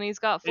tall and he's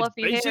got It's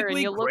fluffy hair, and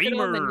basically you look at him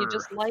and you Kramer.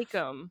 just like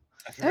him.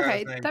 I forgot Okay,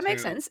 his name, that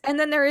makes too. sense. And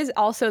then there is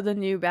also the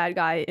new bad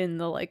guy in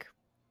the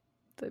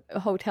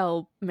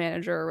hotel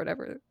manager or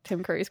whatever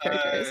Tim Curry's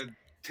character is.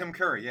 Tim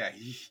Curry, yeah,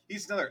 he's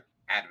another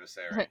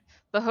adversary.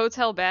 The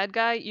hotel bad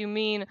guy? You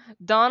mean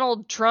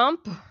Donald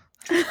Trump?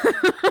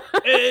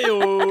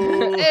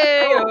 Ayo!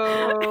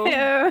 Ayo.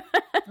 Yeah.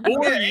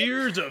 4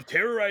 years of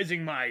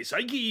terrorizing my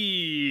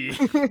psyche.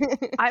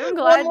 I'm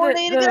glad One more that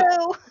day to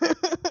go.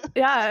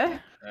 yeah.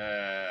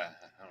 I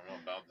don't know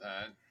about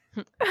that.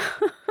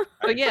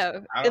 But yeah,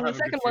 I don't in the have a good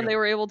second one, they feeling.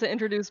 were able to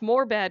introduce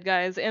more bad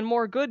guys and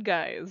more good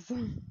guys.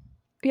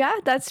 Yeah,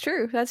 that's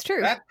true. That's true.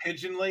 That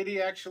pigeon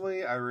lady,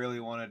 actually, I really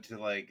wanted to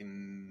make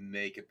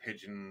a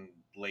pigeon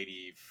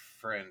lady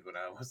friend when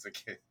I was a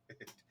kid.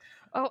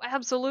 Oh,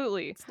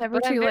 absolutely. It's never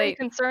But I'm too very late.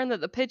 concerned that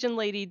the pigeon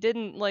lady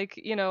didn't,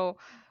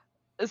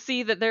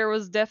 see that there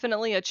was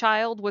definitely a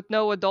child with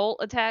no adult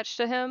attached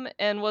to him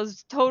and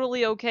was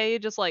totally okay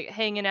just,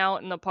 hanging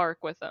out in the park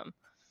with him.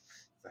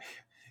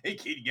 Hey,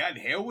 kid, you got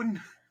heroin?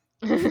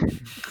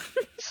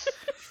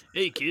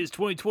 Hey kids,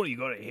 2020, you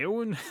got a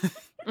heroin?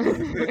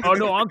 Oh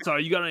no, I'm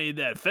sorry, you got any of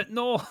that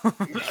fentanyl?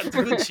 That's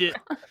the good shit.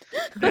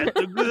 That's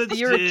the good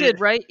You're a shit. kid,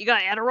 right? You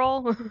got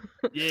Adderall?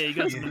 Yeah, you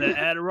got some of that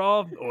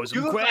Adderall or You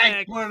some look crack.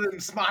 like one of them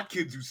smart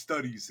kids who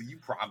studies, so you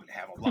probably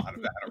have a lot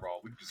of Adderall.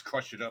 We just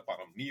crush it up on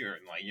a mirror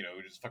and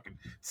just fucking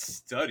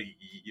study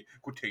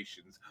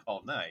quotations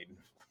all night.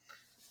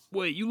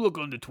 Wait, you look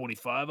under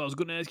 25. I was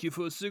gonna ask you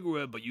for a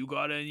cigarette, but you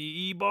got any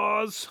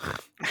e-bars?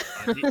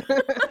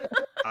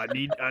 I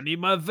need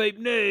my vape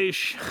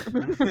niche.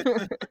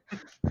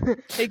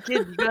 Hey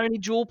kid, you got any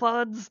jewel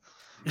pods?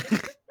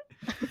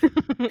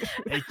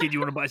 Hey kid, you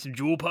want to buy some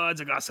Jewel Pods?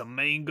 I got some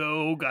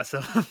mango, got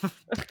some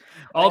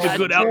all I the got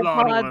good Jewel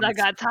outlaw pods, ones. I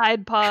got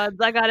Tide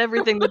Pods, I got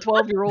everything the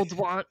 12-year-olds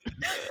want.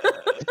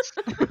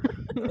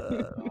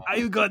 I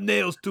even got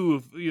nails too,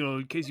 if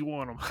in case you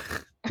want them.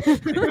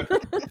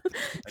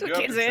 So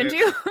kids,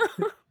 Andrew.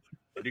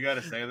 I do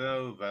gotta say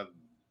though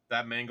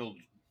that mango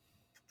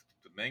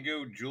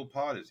jewel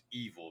pod is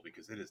evil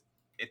because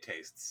it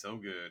tastes so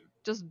good.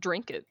 Just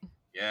drink it.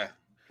 Yeah,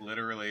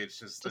 literally, it's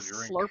just a Just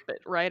drink. slurp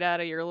it right out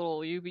of your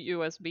little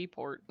USB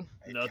port.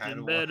 I Nothing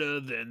kinda better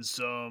than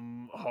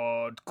some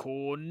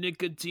hardcore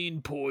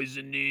nicotine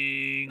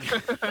poisoning.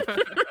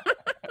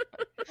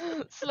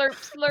 Slurp,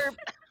 slurp.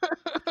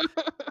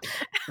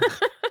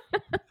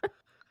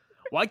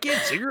 Why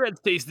can't cigarettes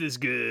taste this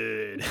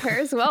good?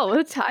 Pairs well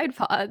with Tide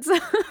Pods.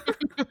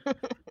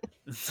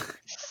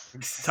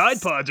 Tide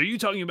Pods, are you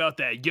talking about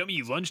that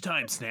yummy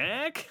lunchtime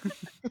snack?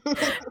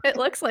 It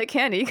looks like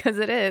candy because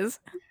it is.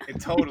 It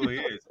totally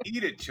is.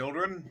 Eat it,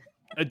 children.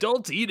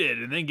 Adults eat it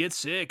and then get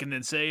sick and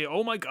then say,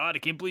 oh my god, I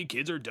can't believe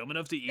kids are dumb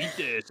enough to eat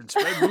this, and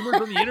spread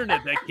rumors on the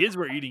internet that kids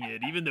were eating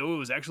it, even though it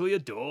was actually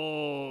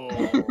adults.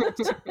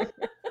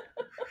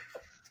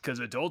 Because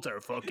adults are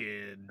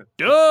fucking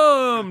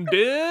dumb,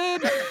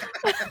 dude.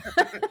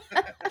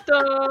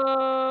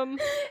 Dumb.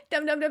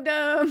 Dum dum dum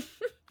dum.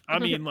 I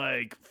mean,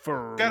 like,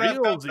 for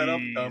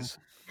Dum-dum-dum-dum-dum. realsies.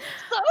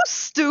 So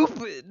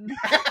stupid.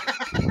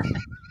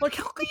 Like,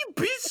 how can you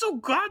be so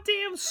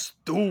goddamn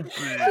stupid?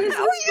 This How is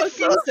are you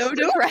fucking so so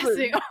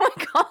depressing. Oh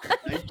my god.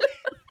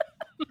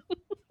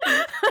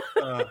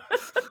 Uh,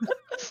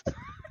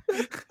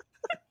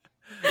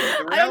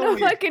 I don't know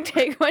if I can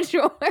take much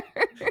more.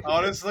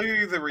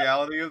 honestly, the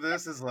reality of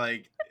this is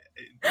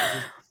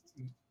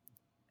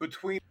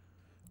between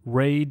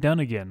Ray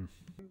Dunnigan.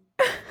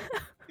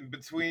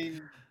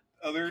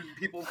 other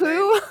people's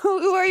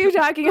Who are you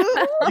talking about?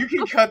 names. You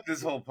can cut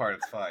this whole part,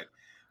 it's fine.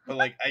 But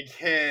I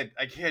can't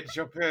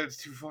jump in, it's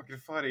too fucking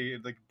funny.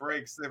 It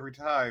breaks every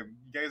time.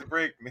 You guys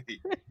break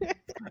me.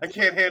 I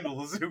can't handle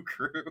the zoo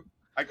crew.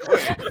 I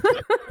quit.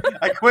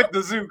 I quit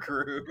the zoo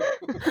crew.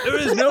 There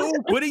is no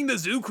quitting the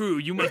zoo crew.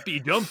 You must be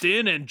jumped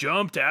in and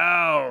jumped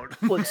out.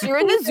 Once you're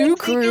in the zoo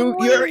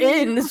crew, you're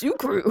in the zoo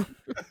crew.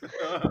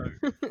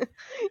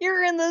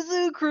 You're in the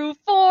zoo crew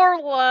for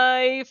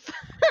life.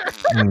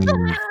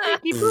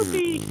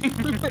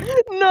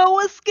 No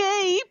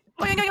escape.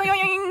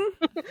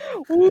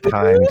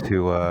 Time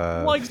to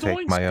Like take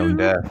Zoinks, my own dude.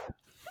 death.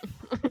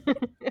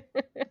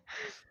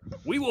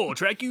 We will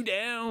track you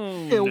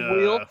down.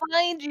 We'll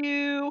find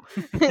you.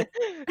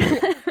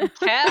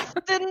 Cast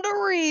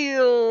into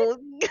reel.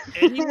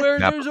 Anywhere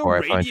Not there's a before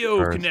I find you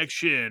radio first.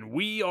 connection,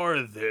 we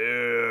are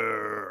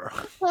there.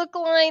 Hook,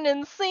 line,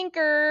 and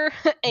sinker.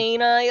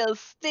 Ain't I a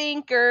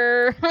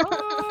stinker?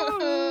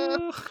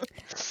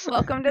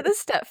 Welcome to the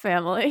Step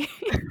family.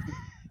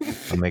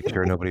 I'll make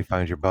sure nobody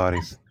finds your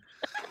bodies.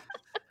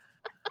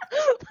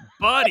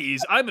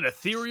 Bodies, I'm an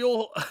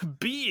ethereal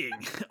being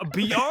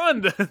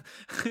beyond the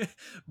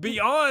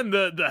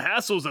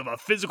hassles of a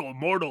physical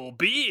mortal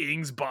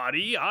being's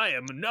body. I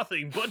am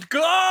nothing but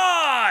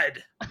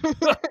God.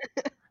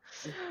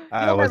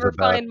 I You'll was never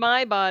about. find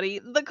my body.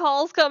 The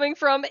call's coming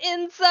from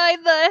inside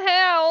the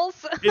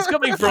house. It's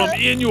coming from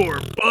in your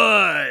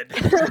butt.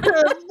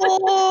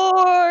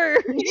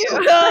 Bored.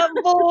 You got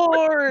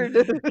bored.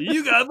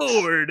 You got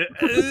bored.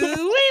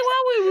 Wee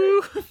wah woo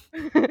woo.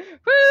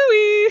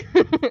 Woo-wee.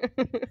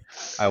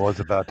 I was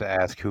about to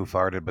ask who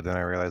farted, but then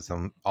I realized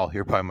I'm all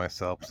here by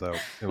myself, so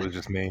it was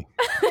just me.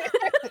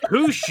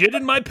 Who shit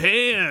in my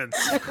pants?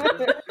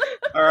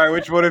 All right,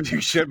 which one of you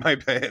shit my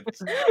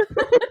pants?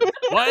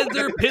 Why is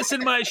there piss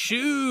in my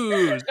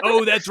shoes?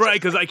 Oh, that's right,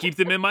 because I keep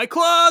them in my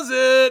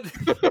closet.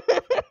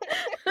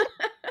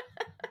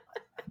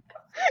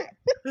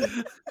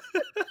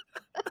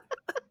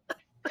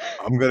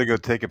 I'm gonna go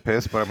take a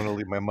piss, but I'm gonna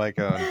leave my mic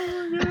on.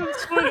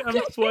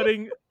 I'm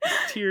sweating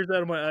tears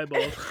out of my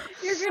eyeballs.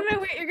 You're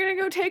gonna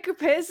go take a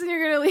piss and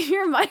you're gonna leave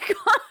your mic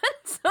on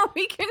so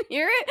we can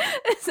hear it?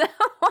 Is that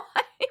why?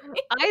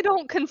 I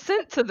don't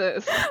consent to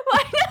this.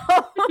 I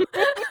know.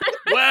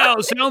 Wow,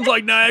 sounds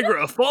like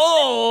Niagara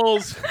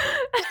Falls.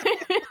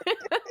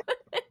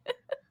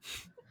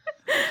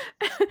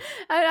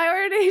 And I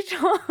already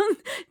told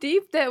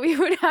Deep that we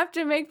would have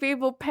to make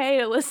people pay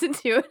to listen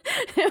to it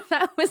if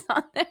that was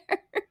on there.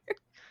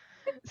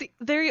 See,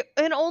 there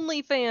and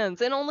OnlyFans,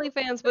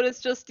 but it's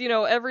just,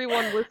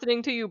 everyone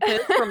listening to you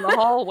piss from the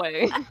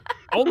hallway.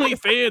 Only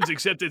fans,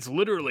 except it's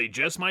literally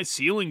just my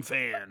ceiling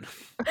fan.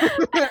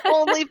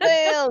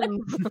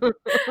 OnlyFans.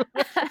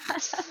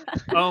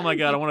 Oh my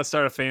god, I want to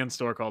start a fan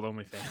store called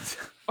OnlyFans.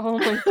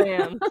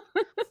 OnlyFans.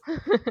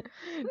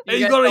 Hey,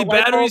 you got any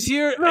batteries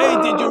here?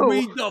 No. Hey, did you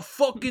read the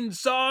fucking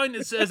sign?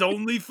 It says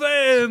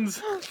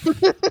OnlyFans.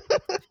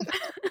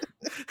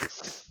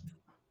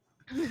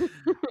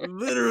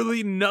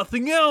 Literally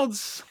nothing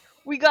else.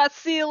 We got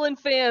ceiling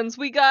fans.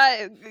 We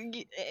got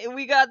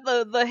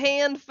the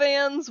hand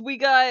fans. We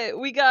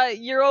got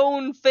your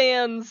own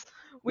fans.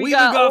 We even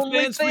got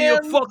fans for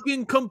your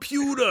fucking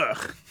computer.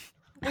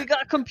 We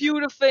got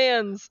computer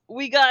fans.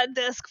 We got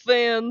desk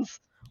fans.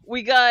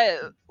 We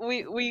got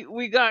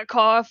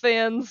car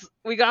fans.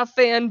 We got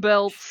fan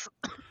belts.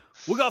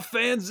 We got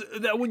fans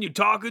that when you're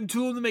talking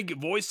to them, they make your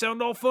voice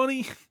sound all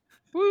funny.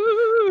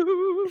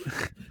 Woo!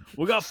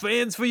 We got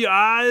fans for your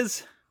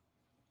eyes.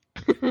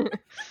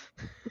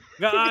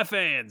 Got eye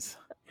fans.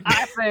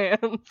 Eye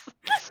fans.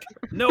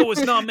 No,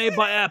 it's not made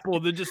by Apple.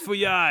 They're just for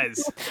your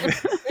eyes.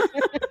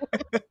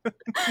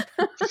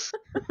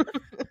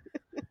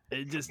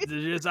 They're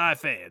just eye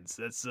fans.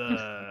 That's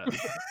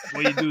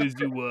what you do is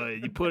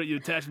you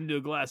attach them to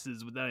your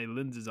glasses without any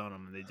lenses on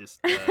them, and they just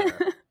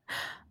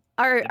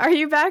Are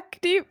you back,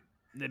 Deep?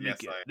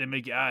 They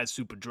make your eyes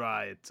super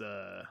dry. It's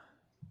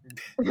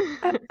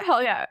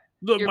hell yeah.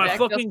 Look, You're my back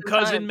fucking just in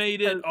cousin time,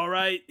 made it. All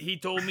right, he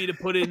told me to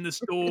put it in the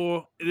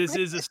store. This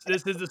is a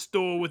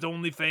store with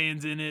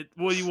OnlyFans in it.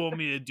 What do you want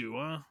me to do,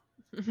 huh?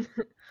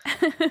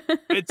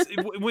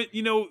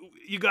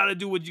 You got to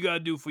do what you got to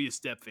do for your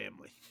step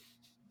family.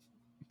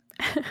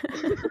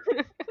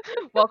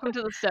 Welcome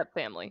to the step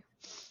family.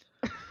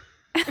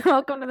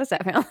 Welcome to the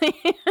Step Family.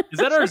 Is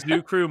that our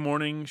Zoo Crew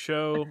morning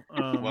show?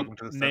 Welcome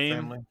to the Step name?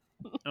 Family.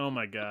 Oh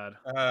my god.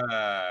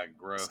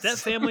 Gross. Step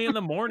Family in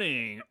the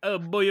morning.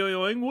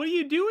 Boyoing, what are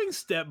you doing,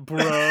 step bro?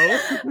 That's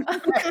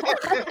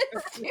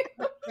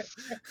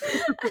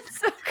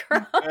so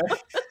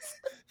gross.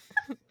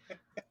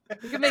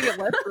 You can make it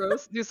less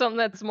gross. Do something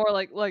that's more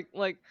like I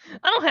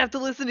don't have to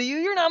listen to you.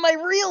 You're not my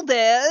real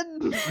dad.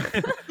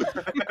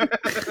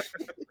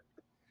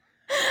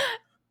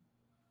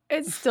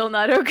 It's still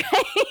not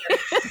okay.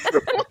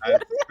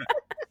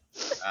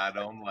 I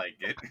don't like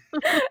it.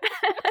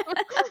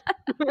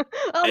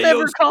 I'll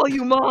never call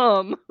you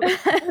mom.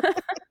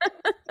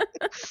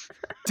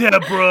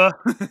 Deborah.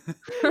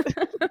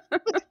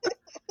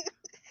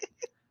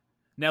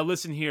 Now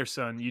listen here,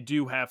 son. You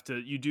do have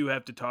to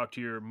talk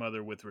to your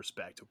mother with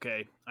respect,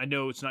 okay? I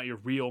know it's not your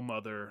real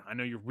mother. I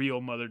know your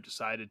real mother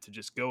decided to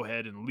just go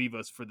ahead and leave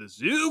us for the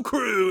Zoo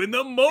Crew in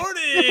the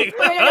morning.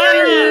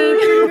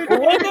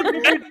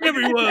 Welcome back,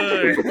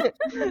 everyone.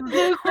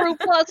 Zoo Crew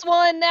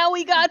 +1. Now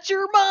we got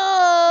your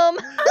mom.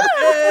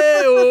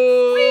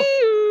 Hey-oh.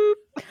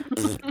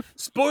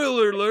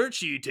 Spoiler alert,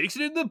 she takes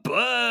it in the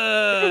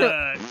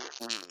butt.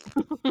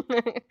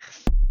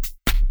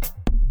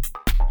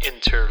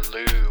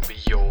 Interlude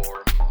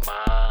your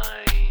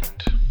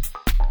mind.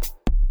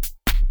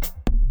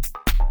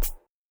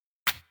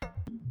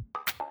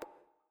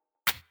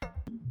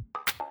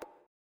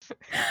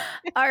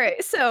 All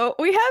right, so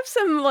we have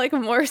some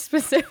more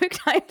specific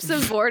types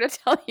of lore to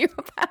tell you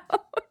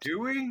about. Do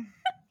we?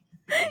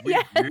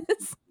 Yes.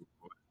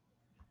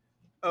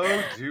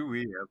 Do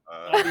we?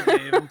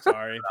 I'm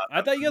sorry.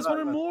 I thought you guys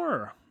wanted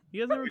more.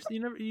 You guys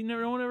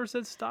no one ever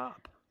said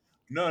stop.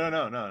 No.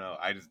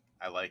 I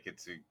like it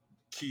to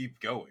keep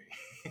going.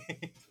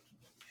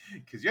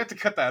 Because you have to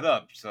cut that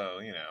up, so,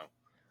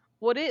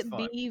 Would it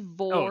Fun. be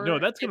vor? Oh, no,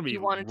 that's gonna if be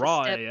you wanted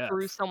raw to step AF.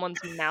 through someone's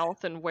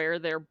mouth and wear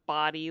their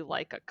body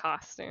like a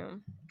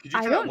costume? Could you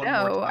I try don't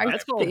that one more know. time?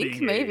 That's called think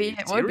being maybe a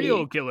it would be.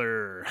 serial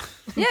killer.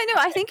 Yeah, no,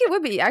 I think it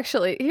would be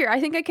actually. Here, I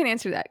think I can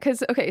answer that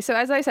because okay, so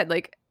as I said,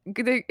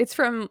 it's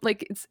from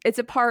like it's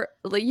a part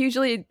like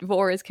usually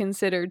vor is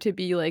considered to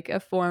be like a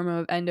form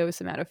of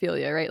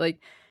endosomatophilia, right?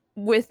 Like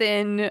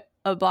within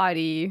a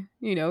body,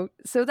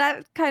 so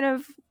that kind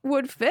of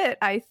would fit,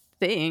 I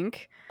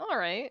think. All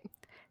right.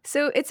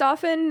 So it's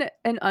often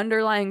an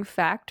underlying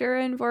factor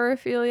in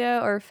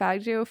vorophilia or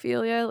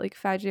phagiophilia. Like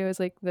phagio is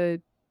like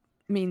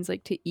means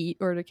like to eat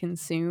or to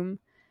consume.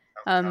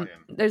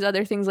 There's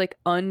other things like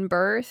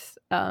unbirth,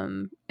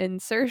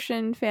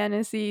 insertion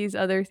fantasies,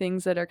 other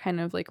things that are kind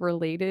of like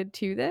related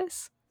to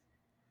this.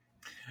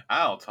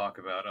 I'll talk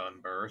about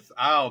unbirth.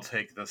 I'll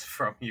take this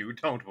from you.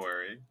 Don't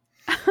worry.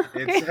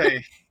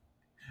 Okay.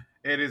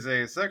 It is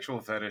a sexual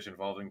fetish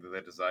involving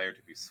the desire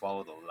to be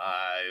swallowed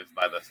alive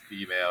by the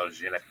female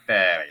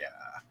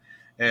genitalia,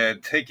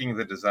 and taking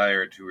the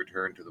desire to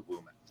return to the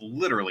womb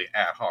literally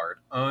at heart.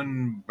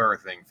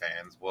 Unbirthing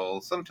fans will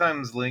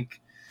sometimes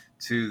link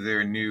to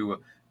their new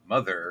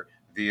mother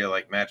via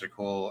like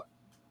magical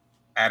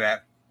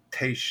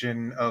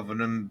adaptation of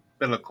an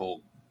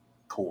umbilical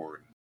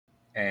cord,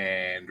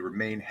 and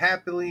remain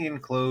happily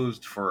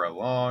enclosed for as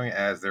long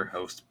as their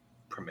host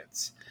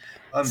permits.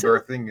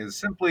 Unbirthing is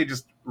simply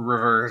just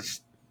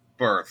reverse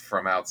birth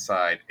from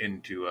outside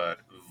into a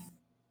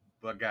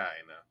vagina.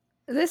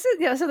 This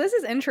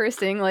is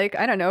interesting. Like,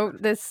 I don't know,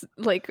 this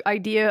like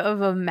idea of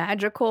a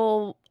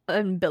magical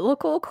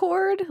umbilical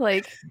cord.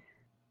 Like,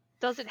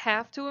 does it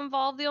have to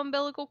involve the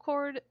umbilical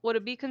cord? Would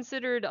it be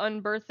considered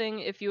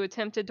unbirthing if you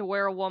attempted to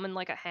wear a woman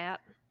like a hat?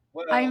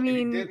 Well, I if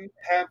mean, you didn't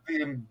have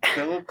the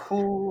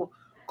umbilical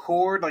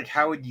cord, like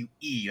how would you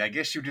eat? I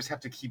guess you just have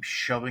to keep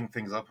shoving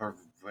things up her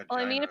vagina. Well,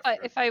 I mean,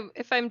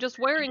 if I'm just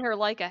wearing her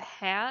like a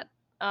hat,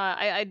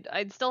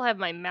 I'd still have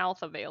my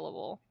mouth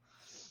available.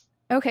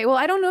 Okay, well,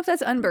 I don't know if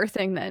that's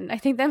unbirthing then. I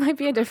think that might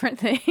be a different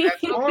thing.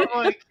 That's more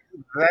like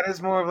that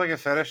is more of like a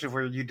fetish of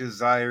where you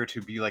desire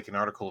to be like an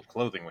article of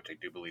clothing, which I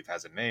do believe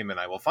has a name, and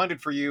I will find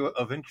it for you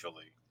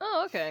eventually.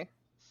 Oh, okay.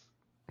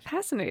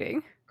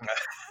 Fascinating.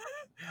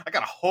 I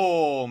got a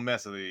whole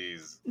mess of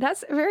these.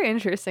 That's very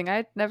interesting.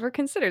 I'd never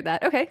considered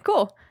that. Okay,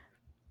 cool.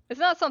 It's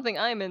not something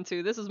I'm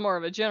into. This is more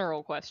of a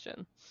general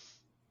question.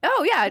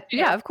 Oh,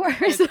 yeah, of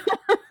course.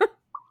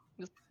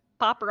 Just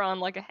pop her on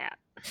like a hat.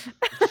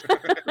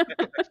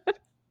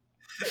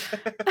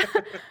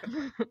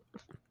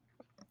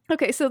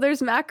 Okay, so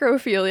there's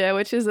macrophilia,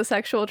 which is a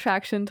sexual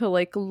attraction to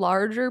like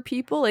larger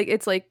people. Like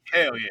it's like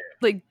hell yeah.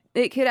 Like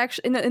it could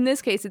actually in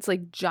this case it's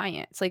like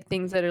giants, like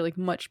things that are like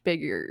much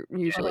bigger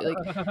usually. Like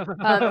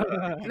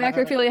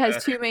macrophilia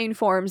has two main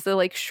forms: the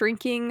like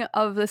shrinking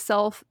of the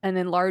self and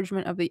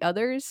enlargement of the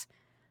others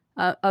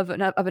of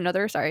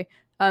another. Sorry.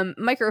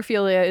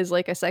 Microphilia is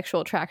like a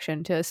sexual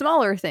attraction to a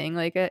smaller thing,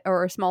 like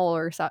or a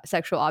smaller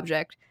sexual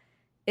object.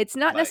 It's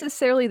not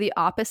necessarily the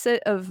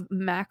opposite of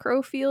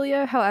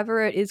macrophilia.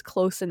 However, it is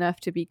close enough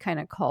to be kind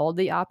of called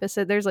the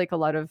opposite. There's like a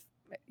lot of,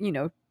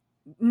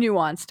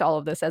 nuance to all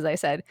of this, as I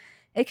said.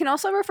 It can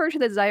also refer to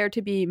the desire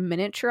to be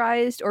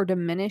miniaturized or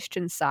diminished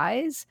in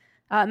size.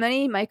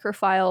 Many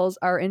microphiles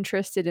are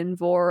interested in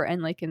vor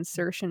and like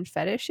insertion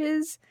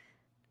fetishes.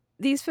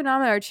 These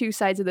phenomena are two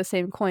sides of the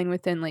same coin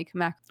within like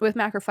with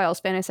macrophiles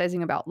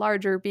fantasizing about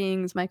larger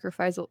beings,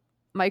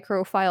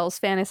 microphiles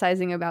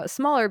fantasizing about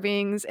smaller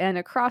beings, and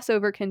a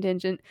crossover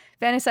contingent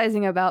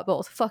fantasizing about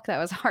both. Fuck, that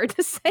was hard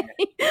to say.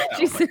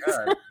 Jesus.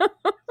 Oh my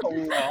God. A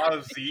lot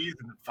of Z's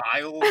and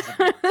files.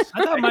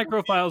 I thought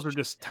microphiles were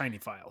just tiny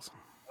files.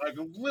 Like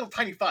a little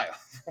tiny file.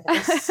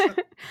 Hard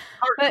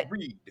to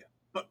read,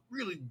 but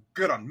really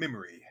good on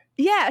memory.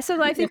 Yeah,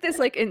 so I think this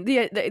like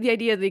the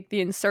idea of the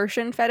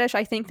insertion fetish,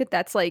 I think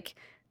that's like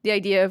the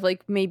idea of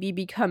like maybe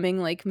becoming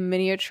like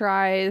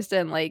miniaturized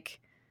and like,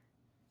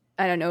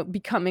 I don't know,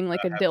 becoming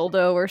like a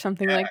dildo or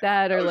something like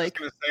that, or I was like just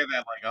gonna say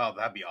that, like, oh,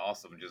 that'd be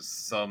awesome.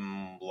 Just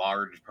some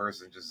large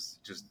person just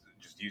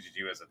uses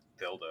you as a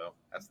dildo.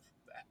 That'd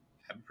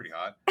be pretty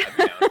hot. I'd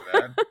be down for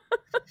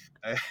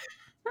that.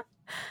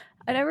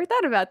 I never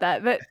thought about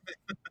that, but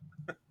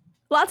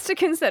lots to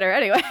consider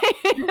anyway.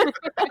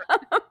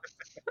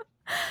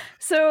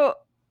 So,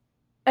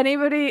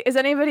 is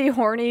anybody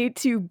horny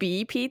to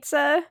be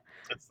pizza?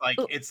 It's like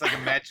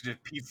imagine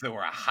if pizza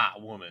were a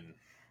hot woman.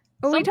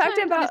 Well, we talked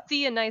Sometimes about I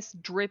see a nice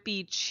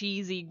drippy,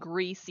 cheesy,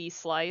 greasy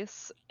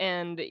slice,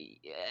 and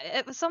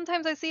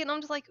sometimes I see it and I'm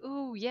just like,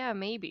 ooh, yeah,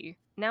 maybe.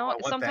 Now,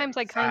 sometimes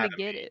I kind of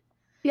get it.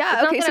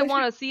 Yeah, it's okay. Not that So I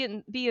want to see it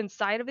and be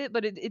inside of it,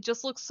 but it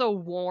just looks so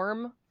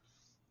warm,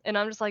 and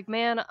I'm just like,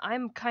 man,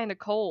 I'm kind of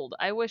cold.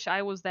 I wish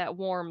I was that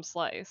warm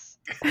slice.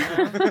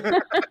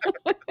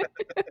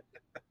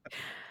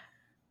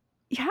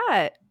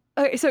 Yeah.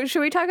 Okay, so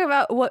should we talk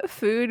about what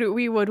food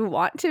we would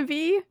want to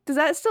be? Does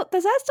that still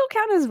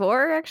count as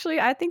vor? Actually,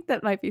 I think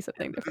that might be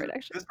something different.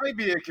 Actually, this might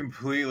be a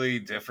completely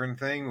different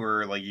thing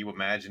where like you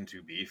imagine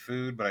to be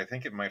food, but I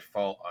think it might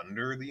fall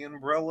under the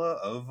umbrella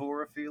of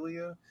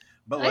vorophilia.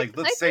 But like,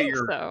 let's say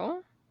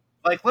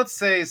let's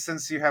say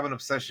since you have an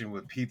obsession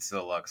with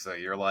pizza, Luxa,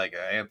 you're like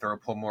an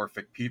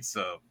anthropomorphic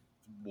pizza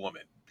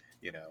woman,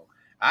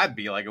 I'd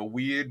be like a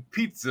weird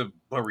pizza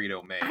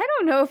burrito man. I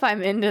don't know if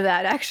I'm into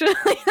that. Actually,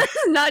 this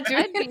is not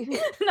doing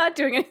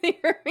anything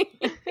for me.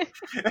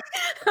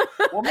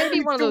 Well, I'd maybe be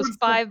he's one of those doing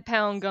some-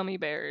 5-pound gummy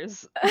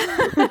bears.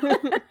 Oh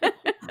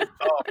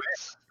man,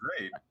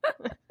 great.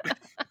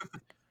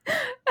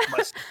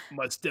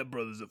 My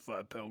stepbrother's a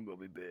 5-pound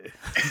gummy bear.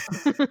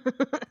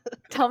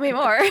 Tell me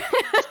more.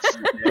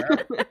 Yeah.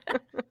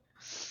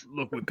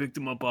 Look, we picked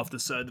him up off the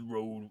side of the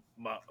road.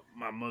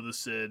 My mother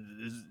said,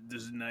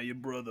 "This is now your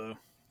brother,"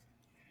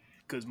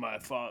 because my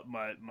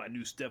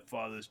new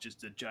stepfather's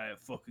just a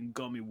giant fucking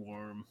gummy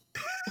worm.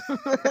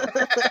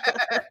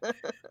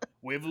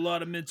 We have a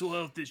lot of mental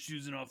health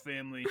issues in our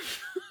family.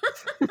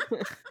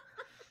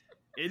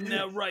 Isn't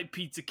that right,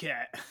 Pizza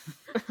Cat?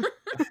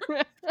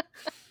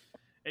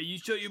 Hey, you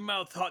shut your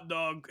mouth, hot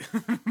dog.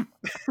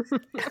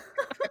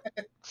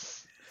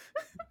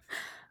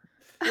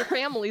 Your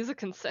family's a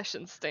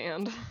concession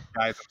stand.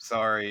 Guys, I'm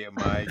sorry.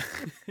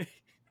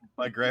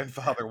 My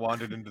grandfather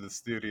wandered into the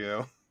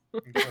studio.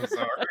 I'm so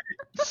sorry.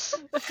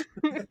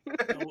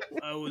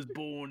 I was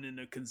born in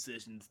a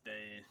concession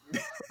stand.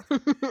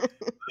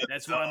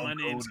 That's why my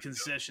name's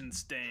Concession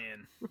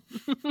Stan.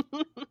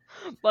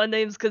 My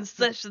name's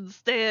Concession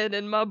Stand,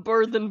 and my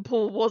birthing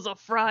pool was a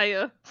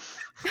fryer.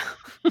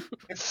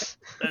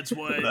 That's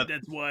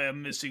why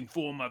I'm missing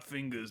 4 of my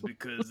fingers,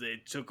 because they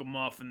took them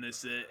off and they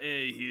said,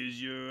 "Hey,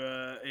 here's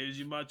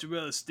your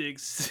mozzarella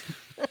sticks."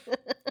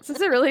 This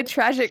is a really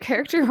tragic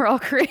character we're all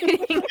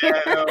creating.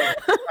 Yeah, I know.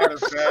 It's kind of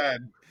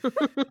sad.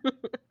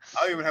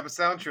 I'll even have a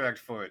soundtrack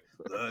for it.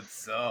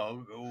 Let's all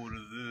go to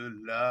the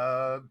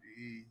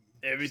lobby.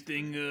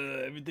 Everything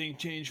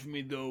changed for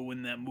me though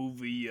when that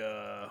movie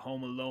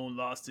Home Alone: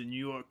 Lost in New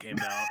York came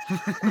out.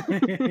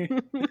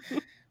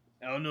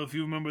 I don't know if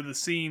you remember the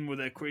scene where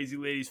that crazy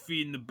lady's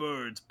feeding the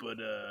birds, but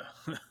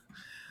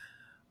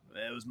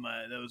that was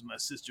my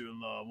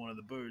sister-in-law, one of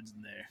the birds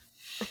in there.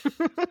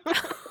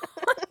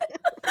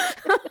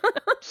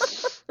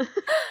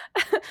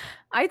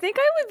 I think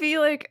I would be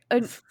like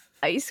an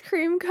ice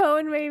cream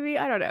cone, maybe.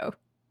 I don't know.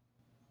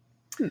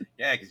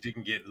 Yeah, because you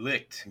can get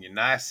licked and you're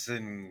nice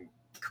and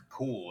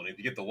cool. And if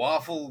you get the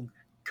waffle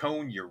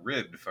cone, you're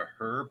ribbed for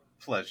her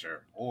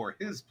pleasure or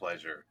his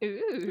pleasure.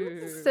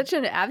 Ooh. Such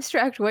an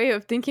abstract way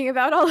of thinking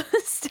about all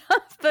this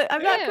stuff, but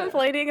I'm not Yeah.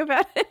 complaining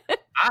about it.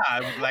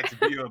 I would like to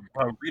be a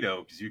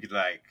burrito because you could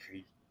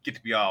get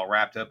to be all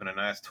wrapped up in a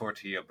nice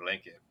tortilla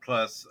blanket.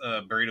 Plus,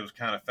 burritos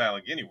kind of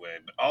phallic anyway,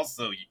 but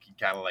also you can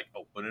kind of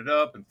open it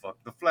up and fuck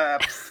the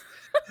flaps.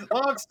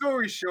 Long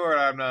story short,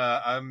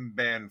 I'm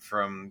banned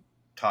from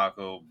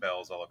Taco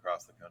Bells all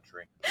across the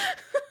country.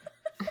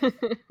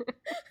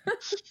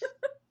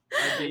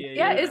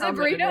 Yeah, is a I'm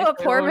gonna burrito make a it.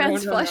 poor No,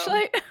 man's no, no.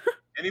 fleshlight?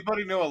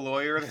 Anybody know a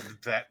lawyer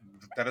that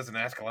doesn't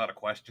ask a lot of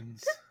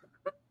questions?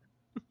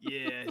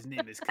 Yeah, his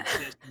name is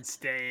Concession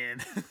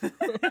Stan.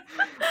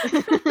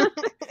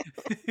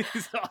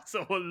 He's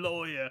also a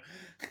lawyer.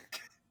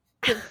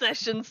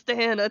 Concession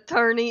stand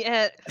attorney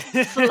at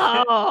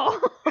Slaw.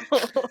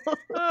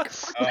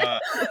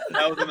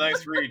 That was a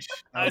nice reach.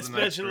 I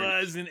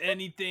specialize in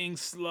anything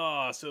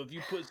slaw. So if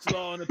you put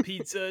slaw on a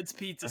pizza, it's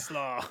pizza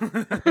slaw.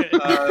 Well,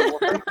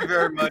 thank you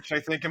very much. I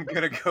think I'm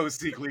gonna go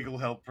seek legal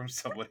help from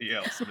somebody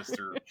else,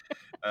 Mr.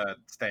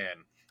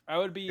 Stan. I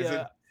would be.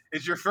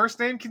 Is your first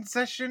name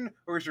Concession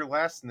or is your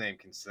last name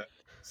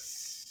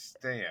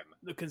Stan?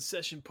 The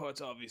concession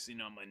part's obviously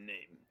not my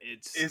name.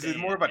 It's Is Stan, it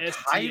more of a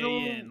title,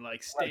 S-T-A-N,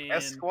 like Stan? like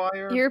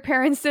Esquire? Your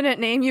parents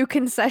didn't name you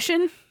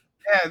Concession?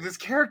 Yeah, this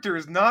character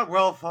is not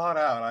well thought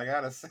out. I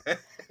gotta say.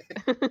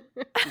 This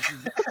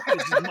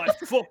is my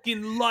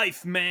fucking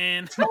life,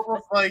 man. It's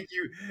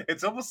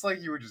almost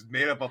like you were just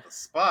made up on the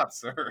spot,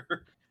 sir.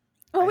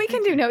 Well, we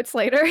can do notes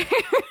later.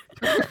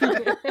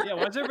 Yeah,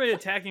 why is everybody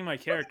attacking my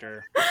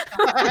character?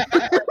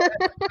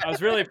 I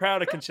was really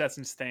proud of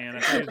Concession Stan.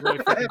 I thought it was really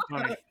fucking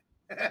funny.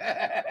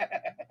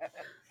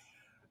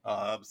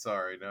 I'm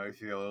sorry. Now I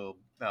feel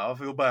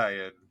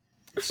bad.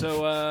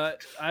 So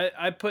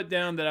I put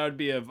down that I would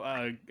be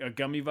a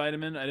gummy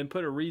vitamin. I didn't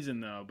put a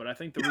reason though, but I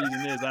think the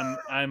reason is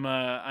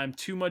I'm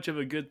too much of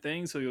a good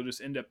thing, so you'll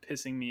just end up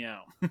pissing me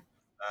out.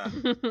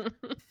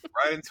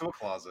 Right into a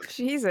closet.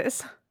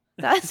 Jesus.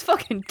 That's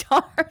fucking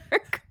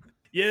dark.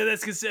 Yeah,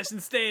 that's Concession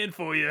Stan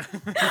for you.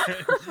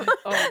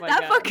 Oh my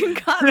That god. fucking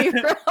got me,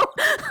 bro.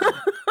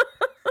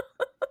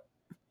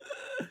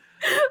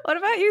 What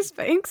about you,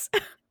 Spanx?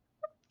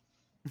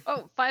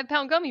 Oh,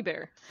 5-pound gummy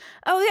bear.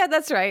 Oh, yeah,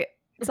 that's right.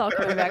 It's all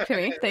coming back to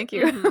me. Thank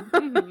you.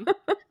 Mhm.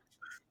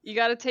 You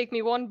got to take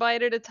me one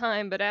bite at a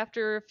time, but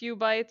after a few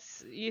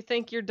bites, you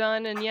think you're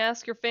done, and you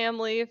ask your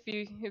family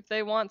if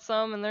they want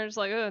some, and they're just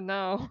like, "Oh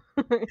no,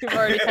 you've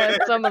already had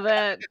some of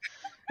that."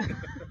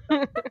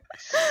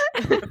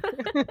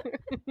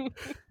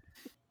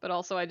 But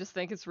also, I just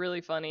think it's really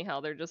funny how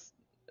they're just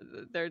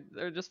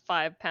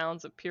 5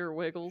 pounds of pure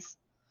wiggles.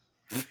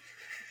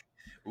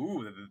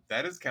 Ooh,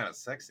 that is kind of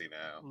sexy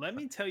now. Let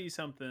me tell you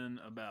something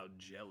about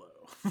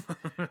Jello.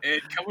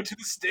 And coming to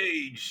the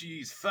stage,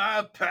 she's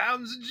 5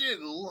 pounds of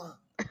jiggle.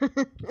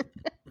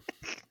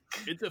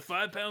 It's a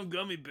 5-pound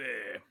gummy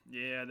bear.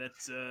 Yeah,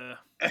 that's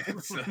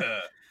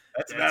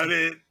That's about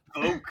it,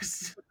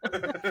 folks.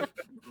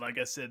 Like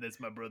I said, that's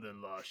my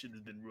brother-in-law. Shit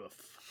has been rough.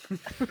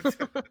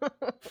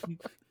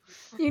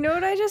 You know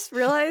what I just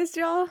realized,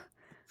 y'all?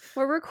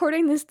 We're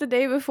recording this the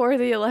day before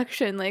the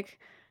election. Like,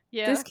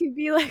 Yeah. this could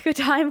be like a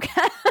time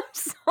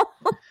capsule.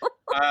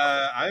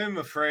 I am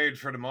afraid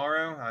for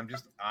tomorrow.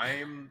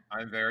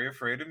 I'm very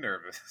afraid and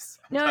nervous.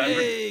 No, I'm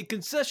Hey,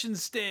 concession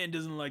stand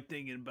doesn't like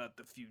thinking about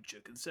the future.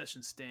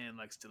 Concession stand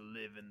likes to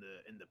live in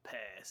the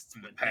past.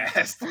 In the when things-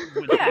 past.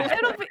 when Yeah,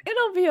 things-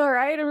 it'll be all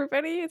right,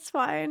 everybody. It's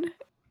fine.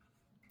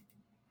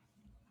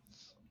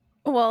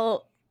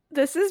 Well,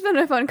 this has been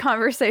a fun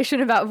conversation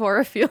about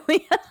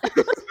vorophilia.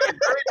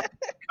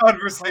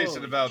 Conversation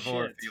Holy about shit.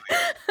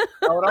 vorophilia.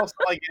 I would also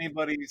like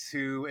anybody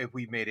to, if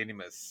we made any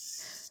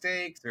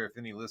mistakes or if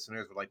any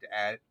listeners would like to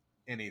add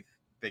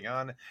anything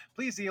on,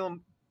 please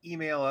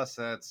email us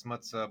at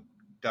smutsup.com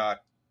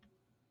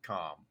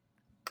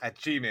at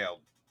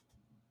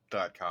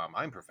gmail.com.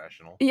 I'm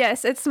professional.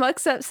 Yes, it's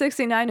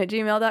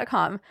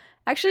smucksup69@gmail.com.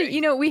 Actually, Hey.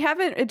 you know, we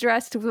haven't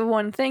addressed the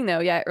one thing though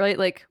yet, right?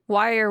 Like,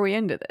 why are we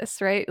into this,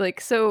 right? Like,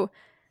 so,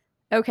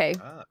 okay,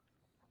 Ah,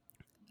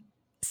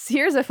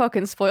 here's a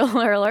fucking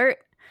spoiler alert.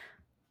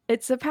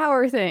 It's a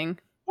power thing.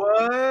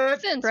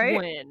 what? Since Right?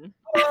 when?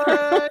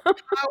 What?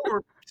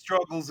 Power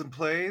struggles and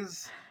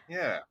plays.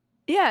 Yeah.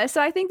 Yeah,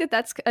 so I think that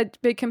that's a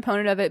big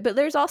component of it, but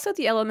there's also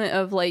the element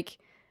of like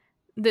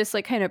this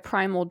like kind of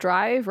primal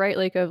drive, right?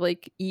 Like of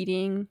like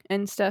eating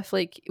and stuff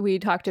like we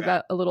talked Yeah.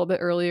 about a little bit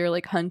earlier,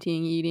 like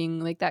hunting, eating,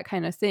 like that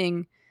kind of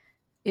thing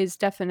is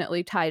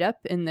definitely tied up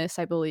in this,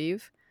 I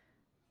believe.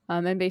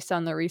 And based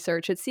on the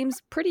research, it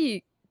seems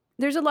pretty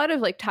there's a lot of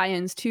like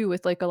tie-ins too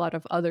with like a lot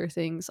of other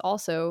things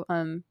also.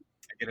 I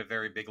get a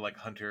very big like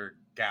hunter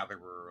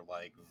gatherer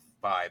like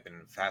vibe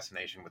and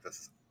fascination with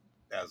this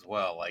as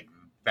well. Like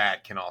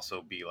that can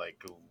also be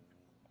like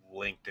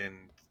linked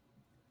in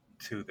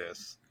to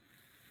this.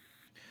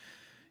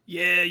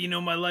 Yeah, you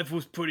know, my life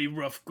was pretty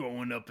rough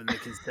growing up in the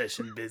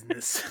concession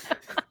business.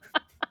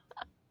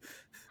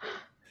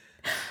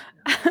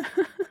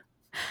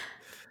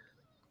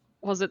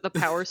 Was it the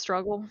power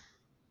struggle?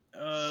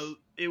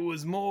 It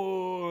was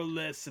more or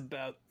less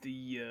about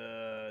the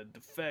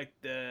fact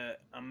that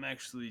I'm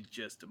actually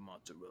just a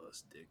mozzarella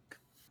stick.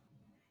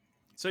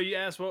 So you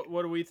asked what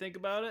do we think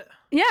about it?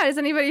 Yeah, does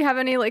anybody have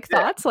any like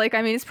thoughts? Like,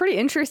 I mean, it's pretty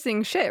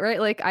interesting shit, right?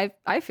 Like,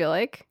 I feel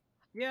like.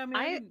 Yeah, I mean,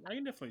 I- I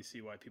can definitely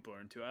see why people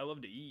are into it. I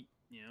love to eat,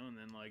 you know, and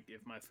then like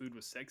if my food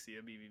was sexy,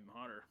 it'd be even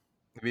hotter.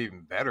 It'd be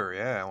even better,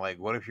 yeah. Like,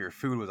 what if your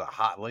food was a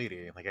hot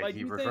lady? Like I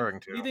keep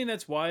referring to. You think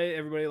that's why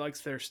everybody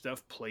likes their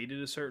stuff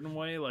plated a certain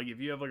way? Like if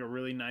you have like a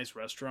really nice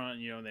restaurant,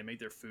 you know, and they make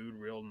their food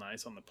real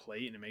nice on the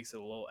plate and it makes it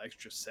a little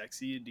extra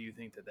sexy, do you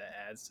think that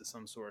adds to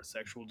some sort of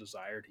sexual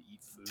desire to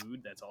eat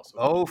food? That's also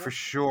Oh, cool? for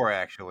sure.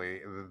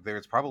 Actually,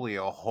 there's probably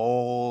a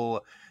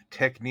whole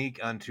technique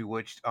on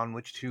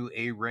which to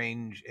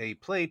arrange a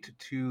plate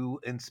to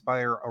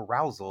inspire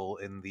arousal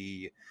in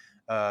the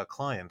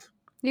client.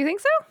 Do you think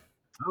so?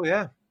 Oh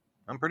yeah,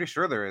 I'm pretty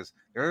sure there is.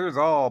 There's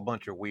all a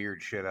bunch of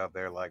weird shit out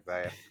there like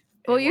that.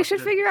 Well, Hey, you watch should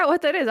this. figure out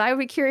what that is. I would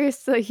be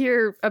curious to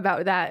hear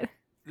about that.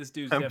 This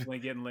dude's I'm- definitely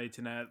getting laid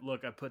tonight.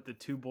 Look, I put the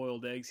 2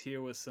 boiled eggs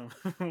here with some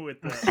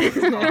with the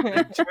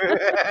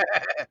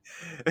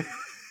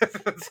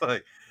It's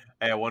like,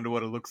 hey, I wonder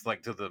what it looks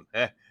like to them.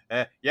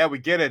 Yeah, we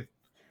get it.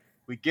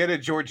 We get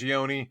it,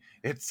 Giorgione.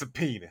 It's a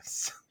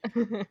penis.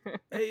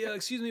 Hey,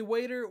 excuse me,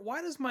 waiter.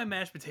 Why does my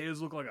mashed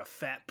potatoes look like a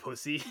fat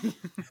pussy?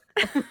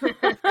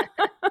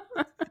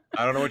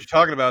 I don't know what you're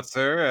talking about,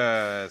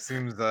 sir.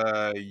 Seems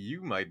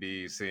you might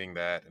be seeing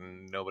that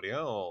and nobody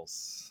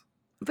else.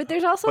 But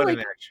there's also But,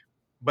 like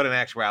in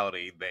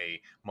actuality,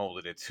 they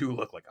molded it to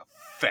look like a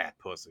fat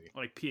pussy.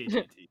 Like PHAT,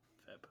 fat pussy.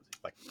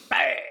 Like,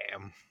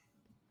 bam!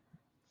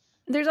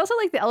 there's also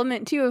like the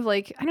element too of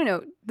like I don't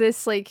know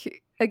this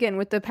like again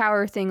with the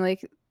power thing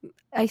like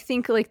I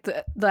think like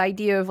the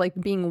idea of like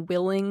being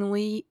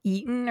willingly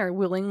eaten or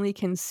willingly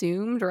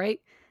consumed, right?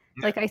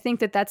 Yeah. Like I think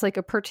that that's like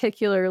a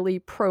particularly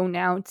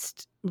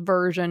pronounced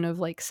version of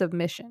like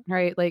submission,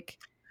 right? Like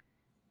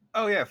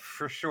Oh yeah,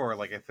 for sure.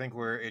 Like I think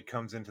where it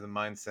comes into the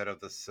mindset of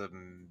the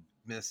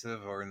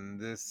submissive, or in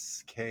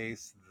this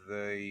case,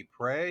 the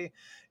prey,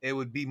 it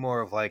would be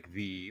more of like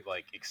the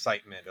like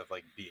excitement of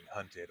like being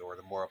hunted, or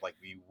the more of like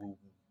the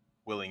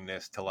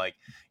willingness to like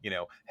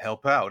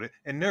help out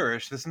and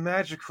nourish this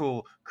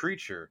magical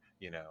creature.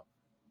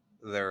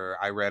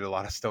 I read a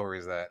lot of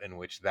stories in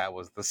which that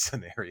was the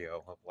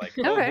scenario of like,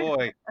 Okay. oh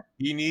boy,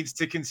 he needs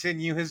to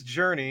continue his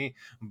journey,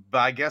 but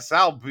I guess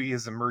I'll be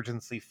his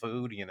emergency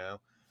food.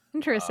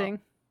 interesting.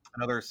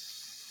 Another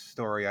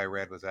story I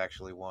read was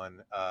actually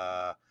one.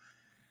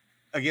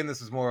 Again,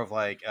 this is more of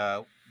like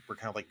where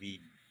kind of like the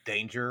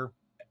danger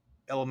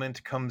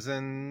element comes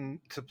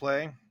into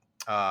play,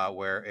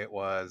 where it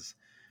was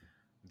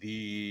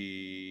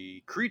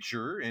the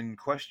creature in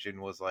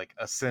question was like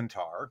a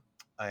centaur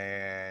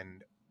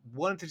and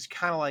wanted to just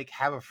kind of like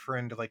have a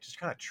friend to like just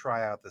kind of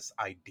try out this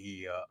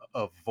idea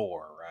of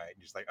vor, right?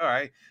 Just like, all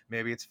right,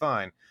 maybe it's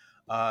fine.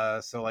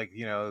 So like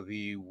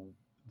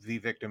the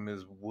victim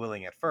is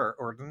willing at first,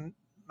 or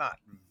not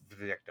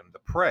victim, the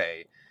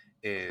prey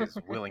is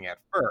willing at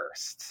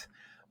first.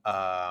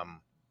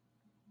 And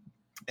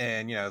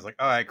it's like,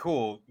 all right,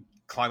 cool,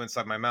 climb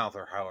inside my mouth,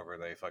 or however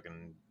they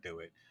fucking do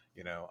it,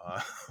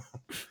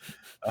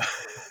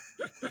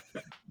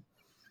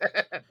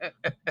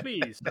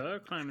 Please, sir,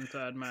 climb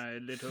inside my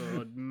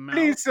little mouth.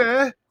 Please,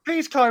 sir,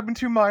 please climb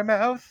into my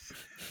mouth.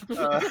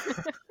 Or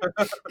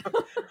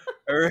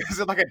is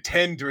it like a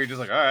tend where you're just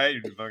like, all right,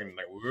 you fucking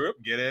like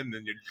whoop, get in,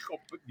 then you're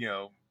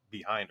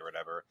behind or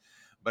whatever.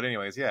 But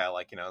anyways, yeah,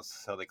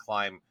 so they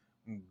climb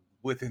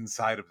with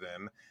inside of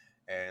them,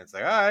 and it's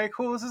like, all right,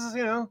 cool, this is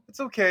it's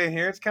okay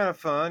here, it's kind of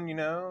fun,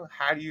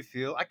 how do you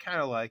feel? I kind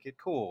of like it,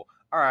 cool.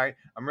 All right,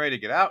 I'm ready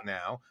to get out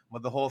now.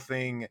 But the whole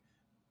thing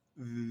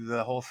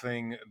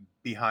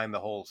behind the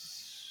whole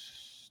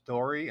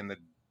story and the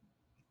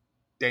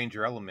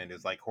danger element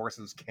is like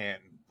horses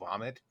can't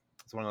vomit.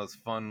 It's one of those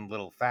fun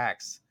little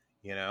facts,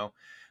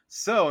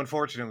 So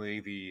unfortunately,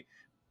 the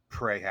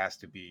prey has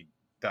to be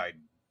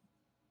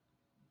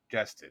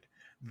digested.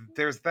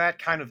 There's that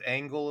kind of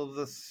angle of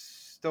the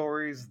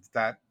stories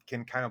that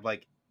can kind of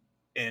like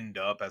end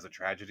up as a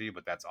tragedy,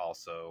 but that's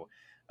also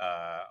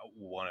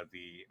one of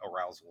the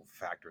arousal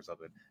factors of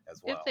it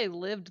as well. If they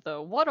lived,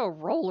 though, what a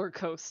roller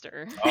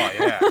coaster. Oh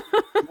yeah.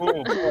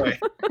 Oh boy.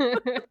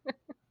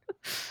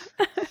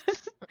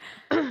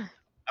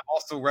 I've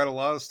also read a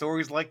lot of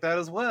stories like that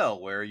as well,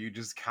 where you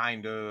just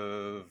kind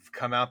of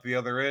come out the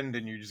other end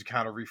and you just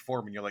kind of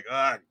reform and you're like,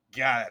 oh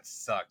god, that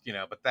sucked,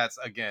 But that's,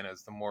 again,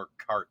 as the more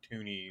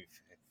cartoony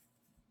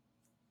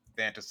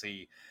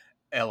fantasy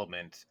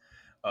element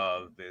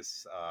of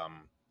this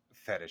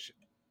fetish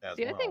as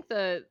See, well. I think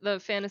the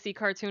fantasy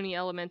cartoony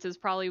element is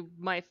probably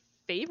my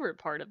favorite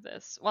part of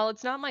this. While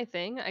it's not my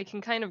thing, I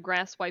can kind of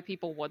grasp why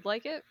people would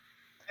like it.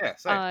 Yeah,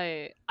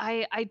 same.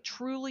 I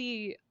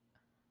truly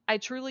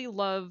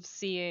love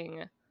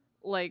seeing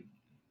like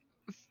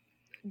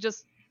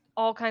just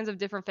all kinds of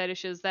different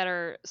fetishes that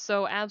are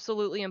so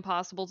absolutely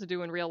impossible to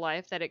do in real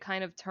life that it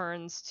kind of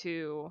turns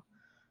to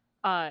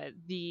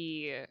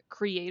the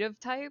creative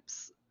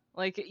types.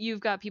 Like,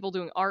 you've got people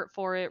doing art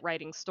for it,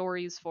 writing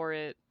stories for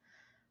it.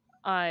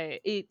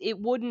 It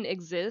wouldn't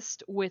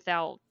exist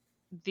without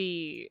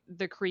the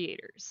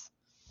creators.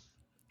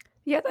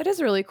 Yeah, that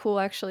is really cool,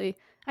 actually.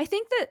 I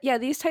think that, yeah,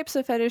 these types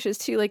of fetishes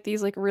too, like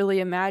these like really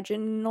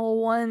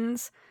imaginal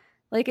ones,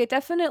 like it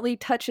definitely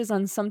touches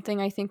on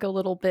something I think a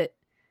little bit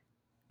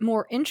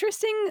more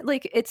interesting.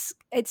 Like it's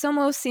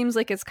almost seems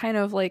like it's kind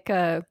of like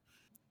a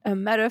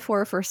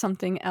metaphor for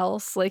something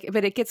else, like,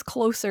 but it gets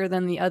closer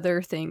than the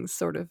other things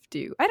sort of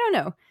do. I don't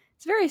know.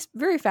 It's very,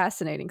 very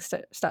fascinating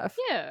stuff.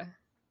 Yeah.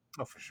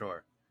 Oh, for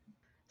sure.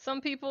 Some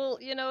people,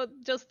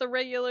 just the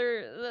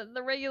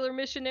regular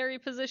missionary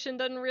position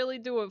doesn't really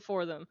do it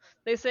for them.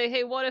 They say,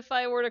 hey, what if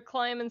I were to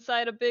climb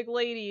inside a big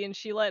lady and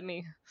she let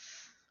me?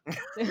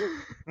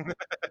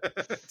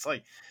 It's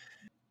like,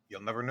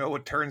 you'll never know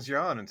what turns you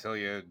on until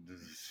you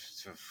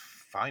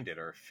find it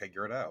or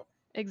figure it out.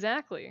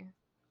 Exactly.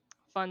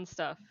 Fun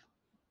stuff.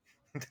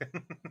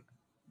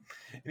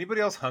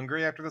 Anybody else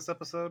hungry after this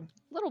episode?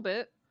 A little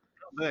bit.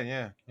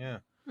 Yeah.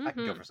 I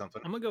can go for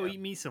something. I'm gonna go eat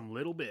me some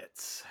little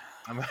bits.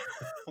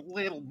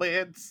 Little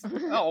bits.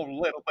 Oh,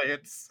 little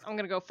bits. I'm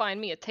gonna go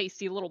find me a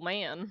tasty little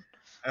man.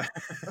 I'm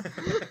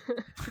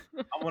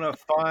gonna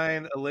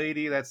find a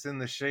lady that's in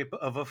the shape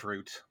of a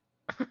fruit.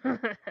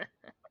 Her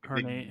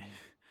Big name.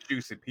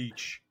 Juicy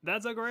peach.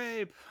 That's a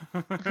grape.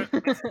 Where's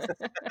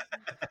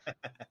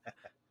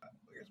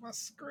my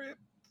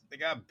script? They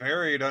got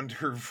buried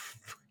under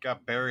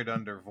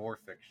vor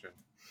fiction.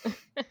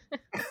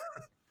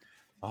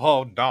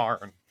 Oh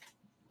darn!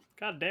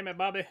 God damn it,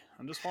 Bobby!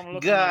 I just want to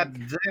look. God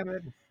damn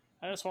it!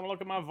 I just want to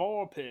look at my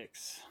vor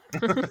pics.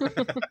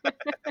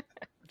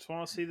 Just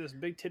want to see this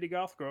big titty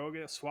goth girl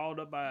get swallowed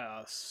up by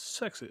a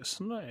sexy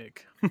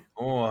snake.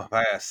 Oh,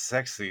 by a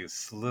sexy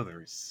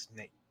slithery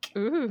snake.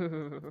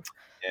 Ooh.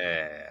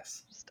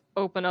 Yes. Just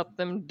open up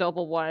them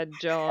double wide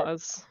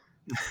jaws.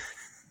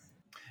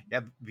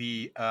 Yeah,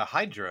 the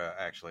Hydra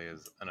actually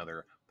is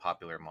another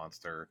popular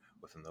monster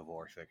within the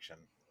vor fiction.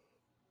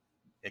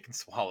 It can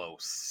swallow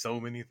so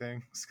many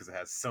things because it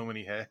has so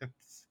many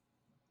heads.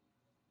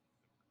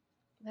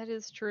 That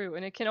is true,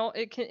 and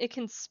it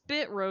can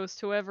spit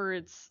roast whoever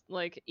it's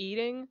like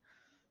eating,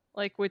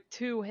 like with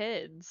two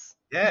heads.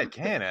 Yeah, it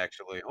can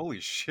actually. Holy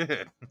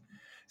shit!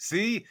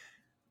 See,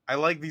 I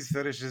like these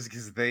fetishes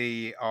because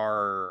they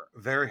are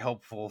very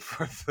helpful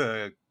for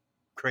the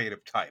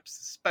creative types,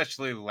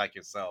 especially like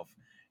yourself,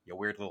 you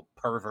weird little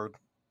pervert.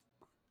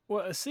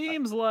 Well, it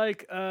seems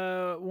like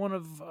one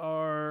of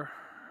our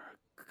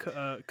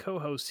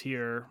co-hosts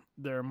here,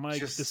 there,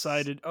 Mike,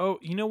 decided. Oh,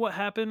 you know what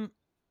happened?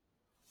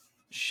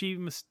 She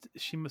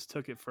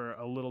mistook it for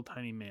a little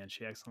tiny man.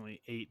 She accidentally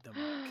ate the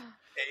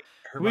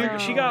mic.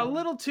 She got a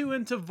little too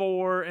into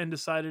vor and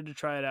decided to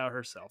try it out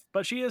herself.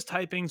 But she is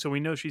typing, so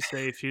we know she's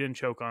safe. She didn't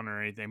choke on her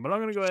or anything. But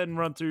I'm going to go ahead and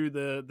run through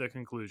the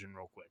conclusion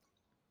real quick.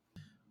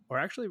 Or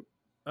actually,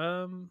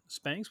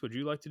 Spanx, would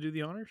you like to do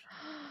the honors?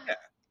 Yeah.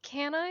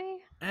 Can I?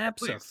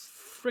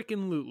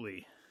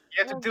 Absolutely.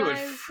 You have to do it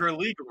guys. for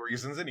legal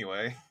reasons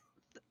anyway.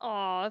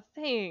 Aw,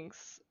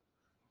 thanks.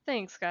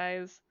 Thanks,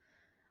 guys.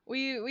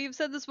 We've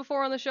said this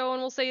before on the show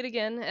and we'll say it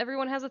again.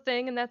 Everyone has a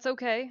thing and that's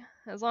okay,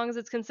 as long as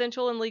it's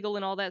consensual and legal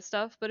and all that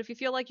stuff. But if you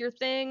feel like your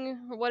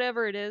thing, or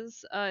whatever it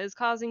is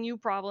causing you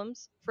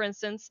problems, for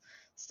instance,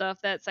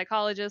 stuff that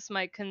psychologists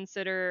might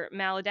consider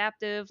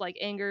maladaptive, like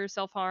anger,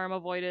 self-harm,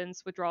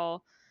 avoidance,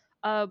 withdrawal,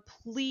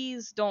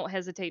 please don't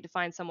hesitate to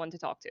find someone to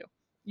talk to.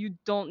 You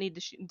don't need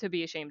to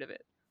be ashamed of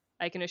it.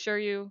 I can assure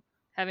you,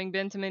 having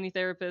been to many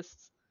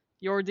therapists,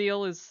 your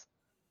deal is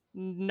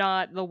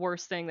not the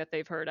worst thing that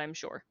they've heard, I'm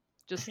sure.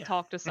 Just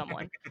talk to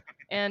someone.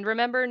 And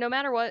remember, no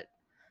matter what,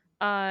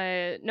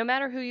 no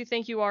matter who you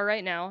think you are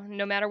right now,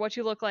 no matter what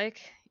you look like,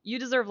 you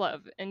deserve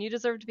love and you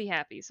deserve to be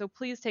happy. So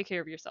please take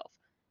care of yourself.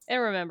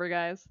 And remember,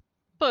 guys,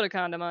 put a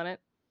condom on it.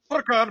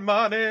 Put a condom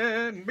on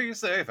it and be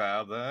safe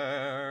out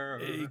there.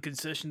 Hey,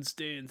 concession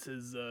stand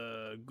says,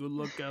 good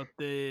luck out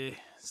there.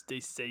 Stay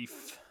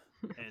safe.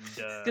 And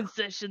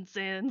Concession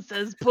stand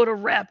says put a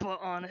wrapper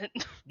on it.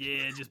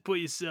 yeah, just put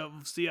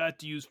yourself. See, I have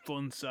to use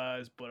fun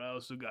size, but I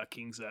also got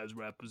king size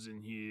wrappers in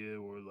here.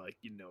 Or like,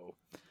 if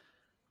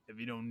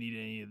you don't need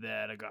any of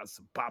that, I got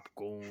some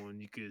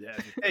popcorn. You could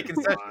have. Hey,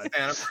 concession stand,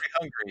 I'm pretty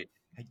hungry.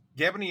 Hey, do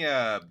you have any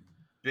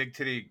big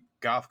titty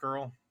goth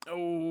girl?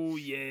 Oh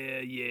yeah.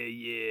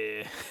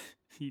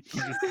 He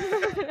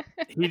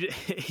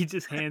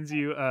just hands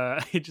you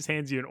an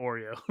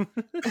Oreo.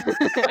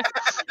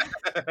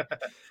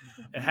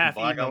 A half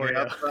Black eaten on the Oreo.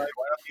 outside, white on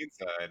the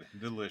inside.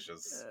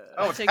 Delicious.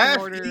 I'll it's take an half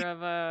order eaten.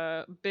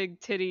 of big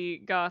titty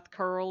goth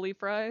curly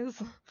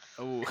fries.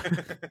 Oh.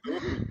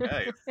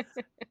 Nice.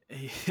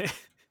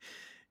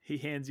 He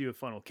hands you a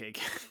funnel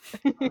cake.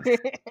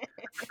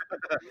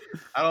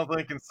 I don't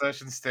think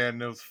concession stand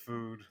knows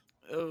food.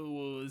 Oh,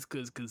 well, it's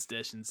because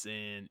concession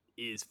stand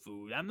is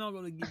food. I'm not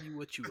going to give you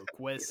what you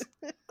request.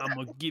 I'm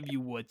going to give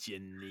you what you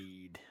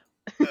need.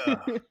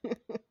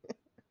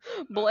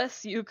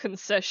 Bless you,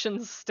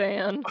 concession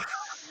stand.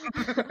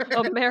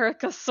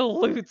 America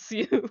salutes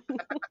you.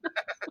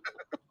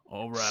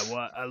 All right.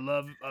 Well, I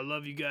love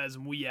you guys,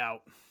 and we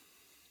out.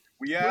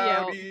 We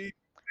out. outie.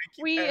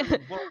 Thank you,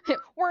 everyone.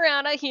 We're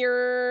out of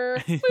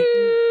here.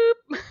 Boop.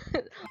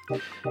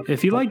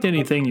 If you liked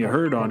anything you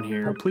heard on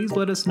here, please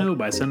let us know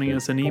by sending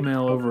us an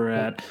email over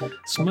at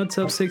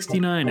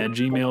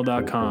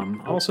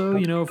smutsup69@gmail.com. Also,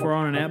 if we're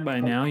on an app by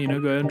now, go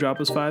ahead and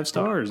drop us 5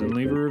 stars and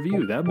leave a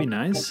review. That'd be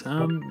nice.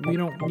 You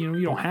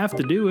don't have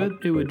to do it.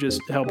 It would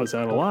just help us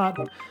out a lot.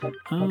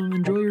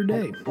 Enjoy your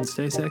day and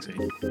stay sexy.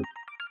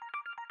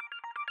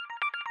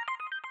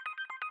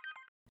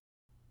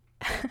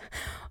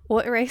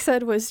 What Ray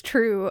said was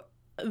true.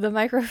 The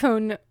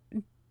microphone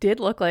did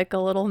look like a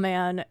little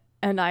man,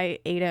 and I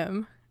ate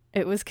him.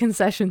 It was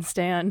concession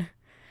stand.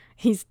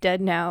 He's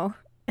dead now,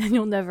 and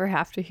you'll never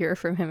have to hear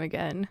from him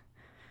again.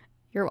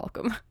 You're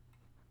welcome.